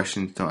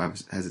questions,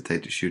 don't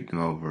hesitate to shoot them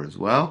over as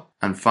well.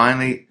 And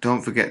finally,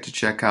 don't forget to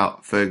check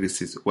out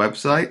Fergus's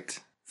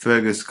website,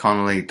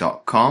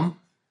 fergusconnolly.com,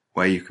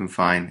 where you can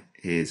find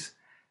his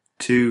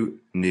 2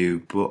 new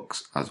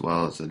books as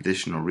well as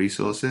additional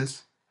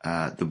resources.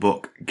 The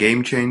book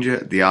Game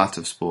Changer, The Art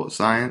of Sports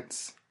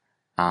Science,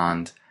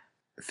 and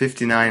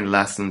 59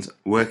 Lessons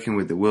Working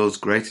with the World's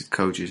Greatest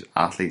Coaches,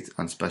 Athletes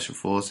and Special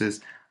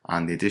Forces,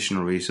 and the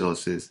additional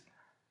resources,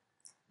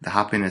 The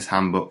Happiness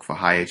Handbook for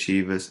High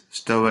Achievers,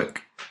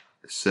 Stoic,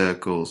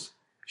 Circles,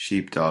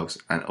 Sheepdogs,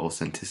 and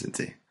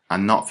Authenticity.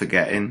 And don't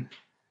forget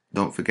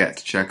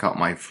to check out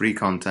my free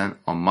content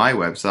on my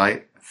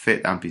website,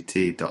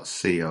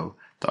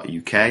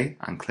 fitamputee.co.uk,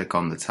 and click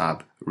on the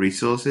tab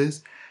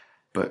Resources.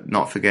 But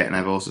not forgetting,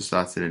 I've also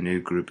started a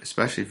new group,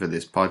 especially for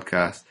this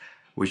podcast,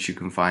 which you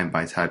can find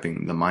by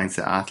typing The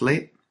Mindset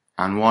Athlete.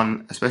 And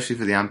one, especially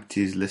for the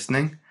amputees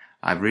listening,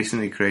 I've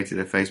recently created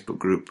a Facebook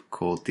group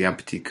called The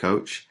Amputee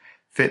Coach,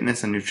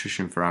 Fitness and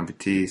Nutrition for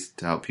Amputees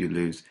to help you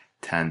lose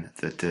 10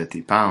 to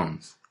 30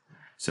 pounds.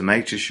 So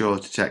make sure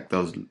to check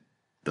those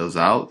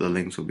out. The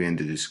links will be in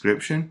the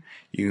description.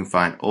 You can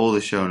find all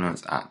the show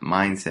notes at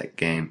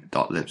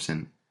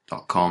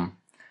mindsetgame.libsyn.com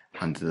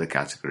under the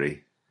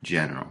category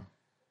General.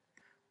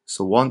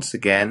 So once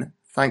again,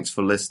 thanks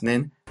for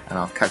listening, and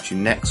I'll catch you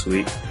next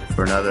week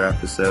for another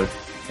episode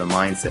of the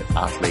Mindset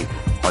Athlete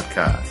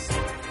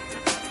podcast.